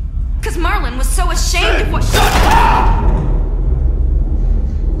 Because Marlon was so ashamed of what— Shut up!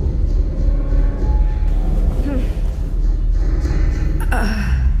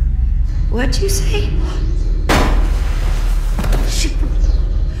 What'd you say?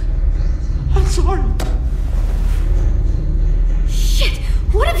 I'm sorry. Shit!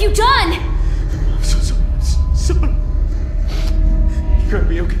 What have you done? I'm so sorry. You're gonna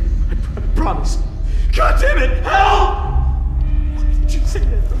be okay. I promise. God damn it! Help! Why did you say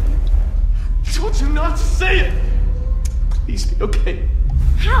that, Brody? I told you not to say it. Please be okay.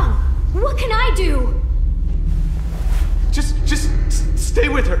 How? What can I do? Just stay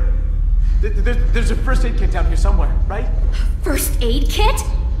with her. There's a first aid kit down here somewhere, right? First aid kit?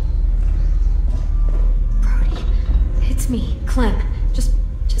 Brody, it's me, Clem. Just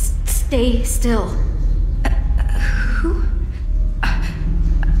stay still. Who?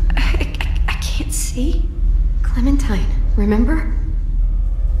 I can't see. Clementine, remember?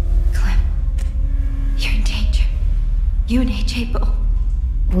 Clem, you're in danger. You and AJ both.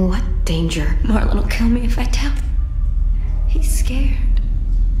 What danger? Marlon will kill me if I tell. He's scared.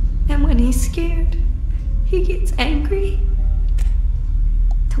 And when he's scared, he gets angry.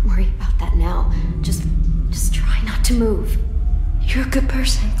 Don't worry about that now. Just try not to move. You're a good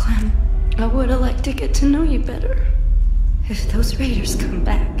person, Clem. I would've liked to get to know you better. If those raiders come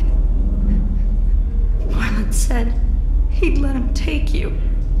back, Marlon said he'd let him take you.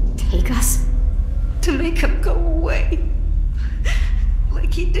 Take us? To make him go away.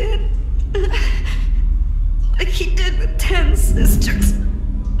 Like he did. Like he did with 10 sisters.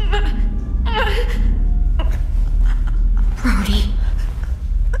 Brody.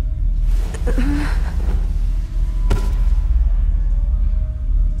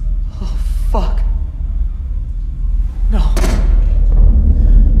 Oh, fuck. No. Oh,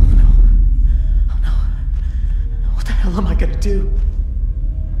 no. Oh, no. What the hell am I gonna do?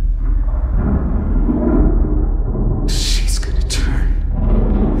 She's gonna turn.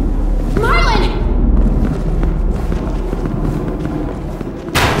 Marlon!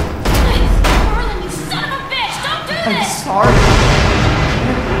 Marlon, you son of a bitch! Don't do I'm this! sorry.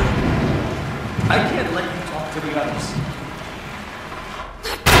 I can't let you talk to the others.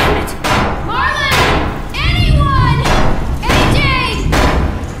 Marlon! Anyone! AJ!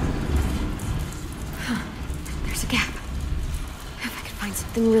 There's a gap. If I could find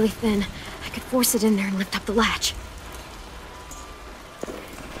something really thin, I could force it in there and lift up the latch.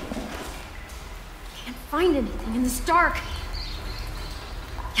 Can't find anything in this dark.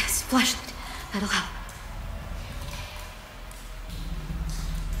 Yes, flashlight. That'll help.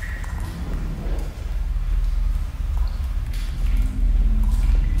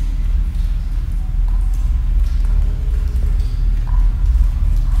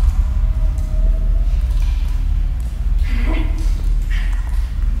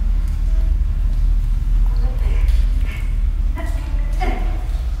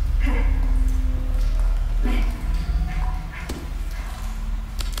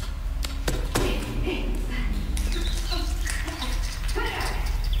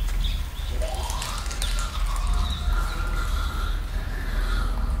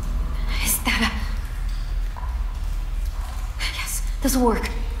 This'll work.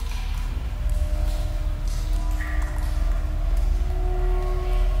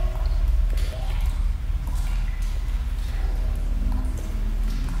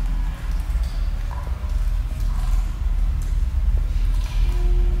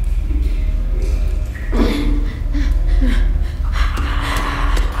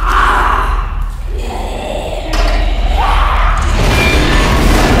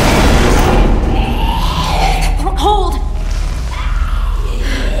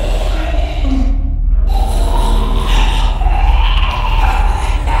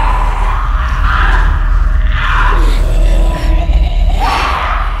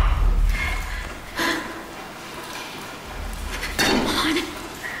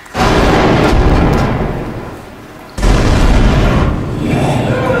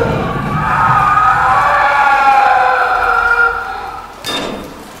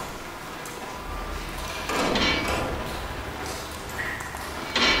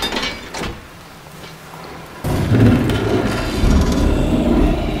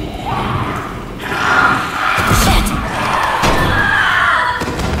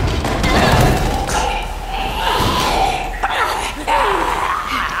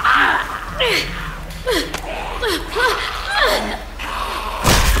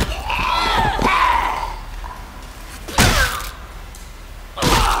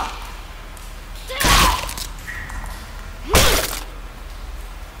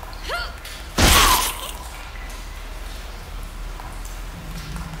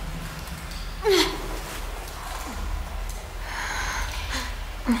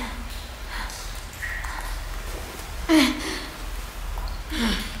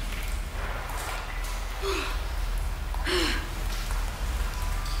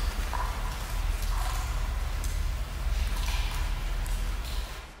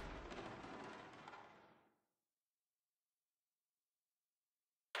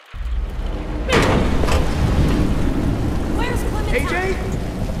 AJ?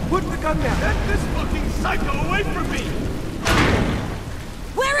 Put the gun down! Get this fucking psycho away from me!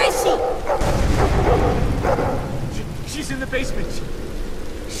 Where is she? She's in the basement.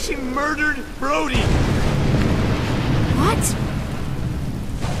 She murdered Brody! What?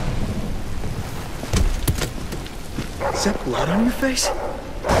 Is that blood on your face?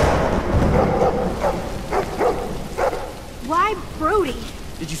 Why Brody?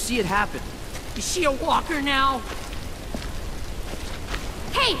 Did you see it happen? Is she a walker now?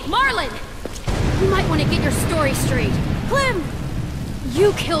 Hey, Marlon! You might want to get your story straight. Clem!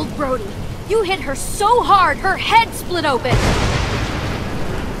 You killed Brody. You hit her so hard, her head split open.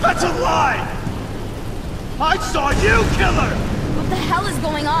 That's a lie! I saw you kill her! What the hell is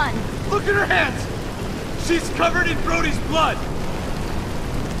going on? Look at her hands! She's covered in Brody's blood!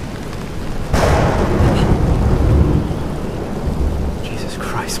 Jesus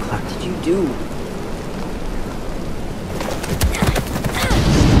Christ, Clem. What did you do?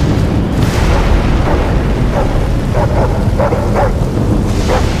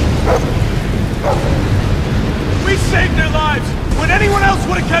 We saved their lives when anyone else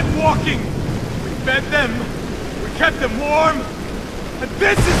would have kept walking! We fed them, we kept them warm, and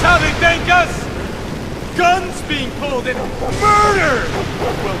this is how they thank us! Guns being pulled and murder!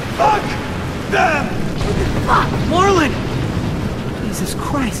 Well, fuck them! Fuck! Marlon! Jesus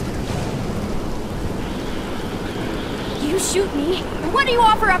Christ. You shoot me, and what do you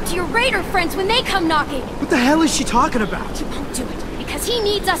offer up to your raider friends when they come knocking? What the hell is she talking about? He won't do it, because he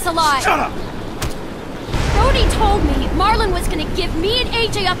needs us alive. Shut up! Brody told me Marlon was gonna give me and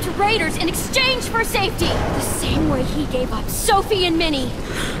AJ up to raiders in exchange for safety. The same way he gave up Sophie and Minnie.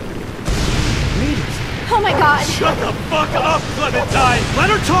 Raiders? Oh my god! Shut the fuck up, Clementine! Let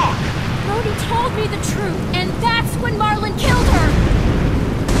her talk! Brody told me the truth, and that's when Marlon killed her!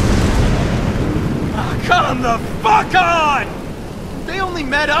 Oh, come the fuck on! They only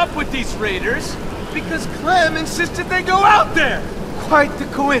met up with these raiders because Clem insisted they go out there! Quite the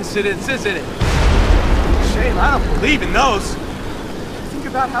coincidence, isn't it? Shame I don't believe in those. Think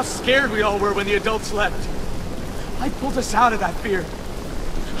about how scared we all were when the adults left. I pulled us out of that fear.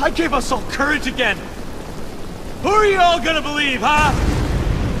 I gave us all courage again. Who are you all gonna believe, huh?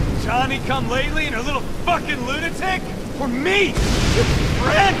 Johnny come lately and her little fucking lunatic? Or me, your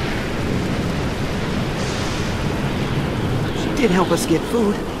friend? She did help us get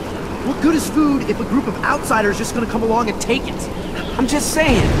food. What good is food if a group of outsiders just gonna come along and take it? I'm just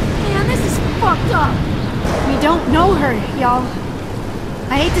saying. Man, this is fucked up. We don't know her, y'all.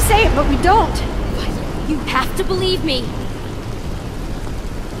 I hate to say it, but we don't. You have to believe me.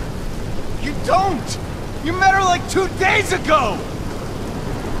 You don't! You met her like 2 days ago!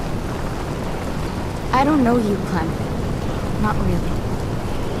 I don't know you, Clem. Not really.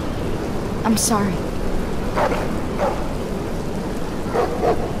 I'm sorry.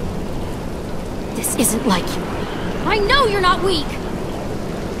 This isn't like you. I know you're not weak.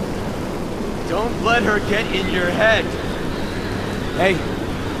 Don't let her get in your head. Hey,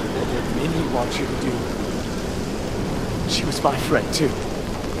 what Minnie wants you to do. She was my friend too.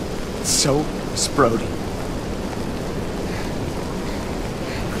 So was Brody.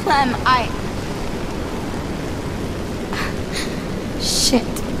 Clem, Shit.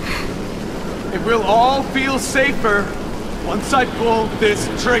 It will all feel safer once I pull this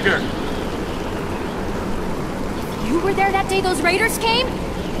trigger. You were there that day those raiders came?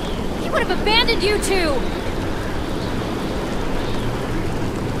 He would have abandoned you two!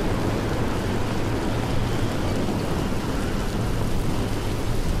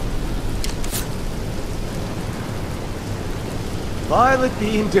 Violet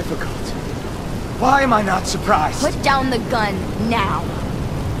being difficult. Why am I not surprised? Put down the gun, now.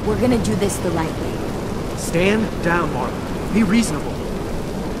 We're gonna do this the right way. Stand down, Marlon. Be reasonable.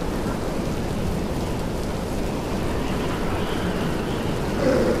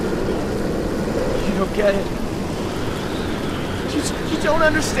 You don't get it. You don't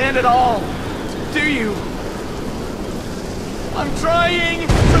understand at all, do you? I'm trying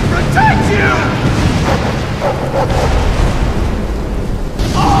to protect you!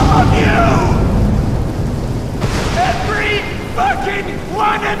 All of you! Every fucking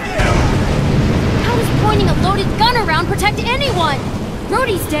one of you! How does pointing a loaded gun around protect anyone?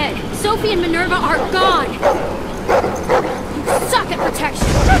 Brody's dead. Sophie and Minerva are gone. You suck at protection.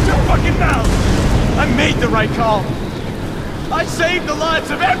 Shut your fucking mouth! I made the right call. I saved the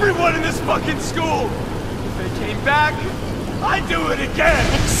lives of everyone in this fucking school. If they came back, I'd do it again.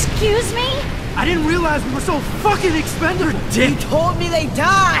 Excuse me? I didn't realize we were so fucking expendable. You told me they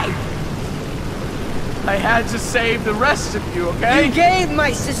died! I had to save the rest of you, okay? You gave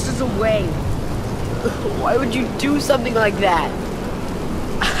my sisters away. Why would you do something like that?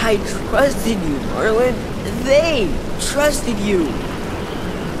 I trusted you, Marlon. They trusted you.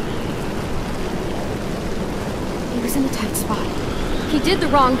 He was in a tight spot. He did the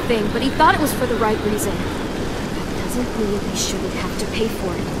wrong thing, but he thought it was for the right reason. That doesn't mean he shouldn't have to pay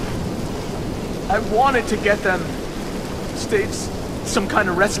for it. I wanted to get them. Stage some kind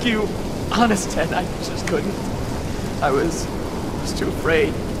of rescue. Honest, Ted, I just couldn't. I was too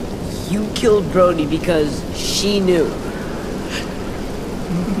afraid. You killed Brody because she knew.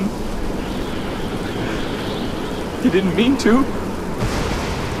 You didn't mean to.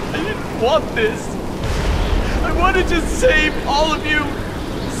 I didn't want this. I wanted to save all of you.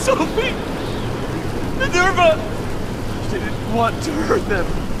 Sophie, Minerva! I didn't want to hurt them.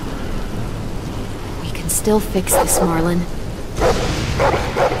 We can still fix this, Marlon.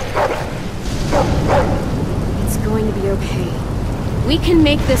 It's going to be okay. We can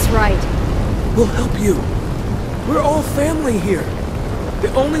make this right. We'll help you. We're all family here.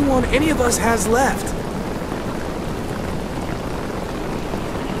 The only one any of us has left.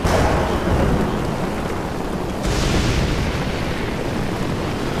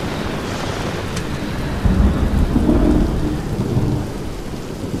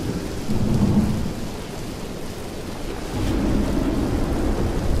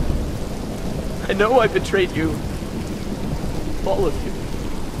 I know I betrayed you. All of you.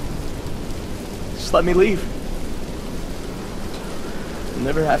 Just let me leave. You'll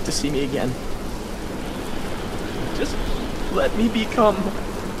never have to see me again. Just let me become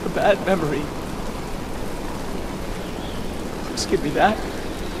a bad memory. Just give me that.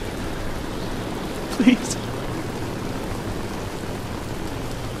 Please.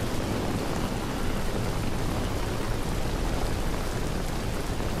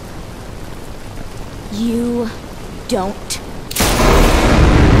 You don't.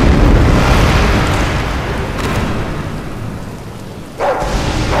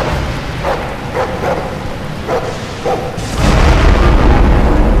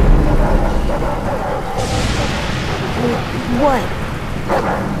 What?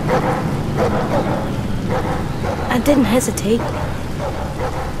 I didn't hesitate.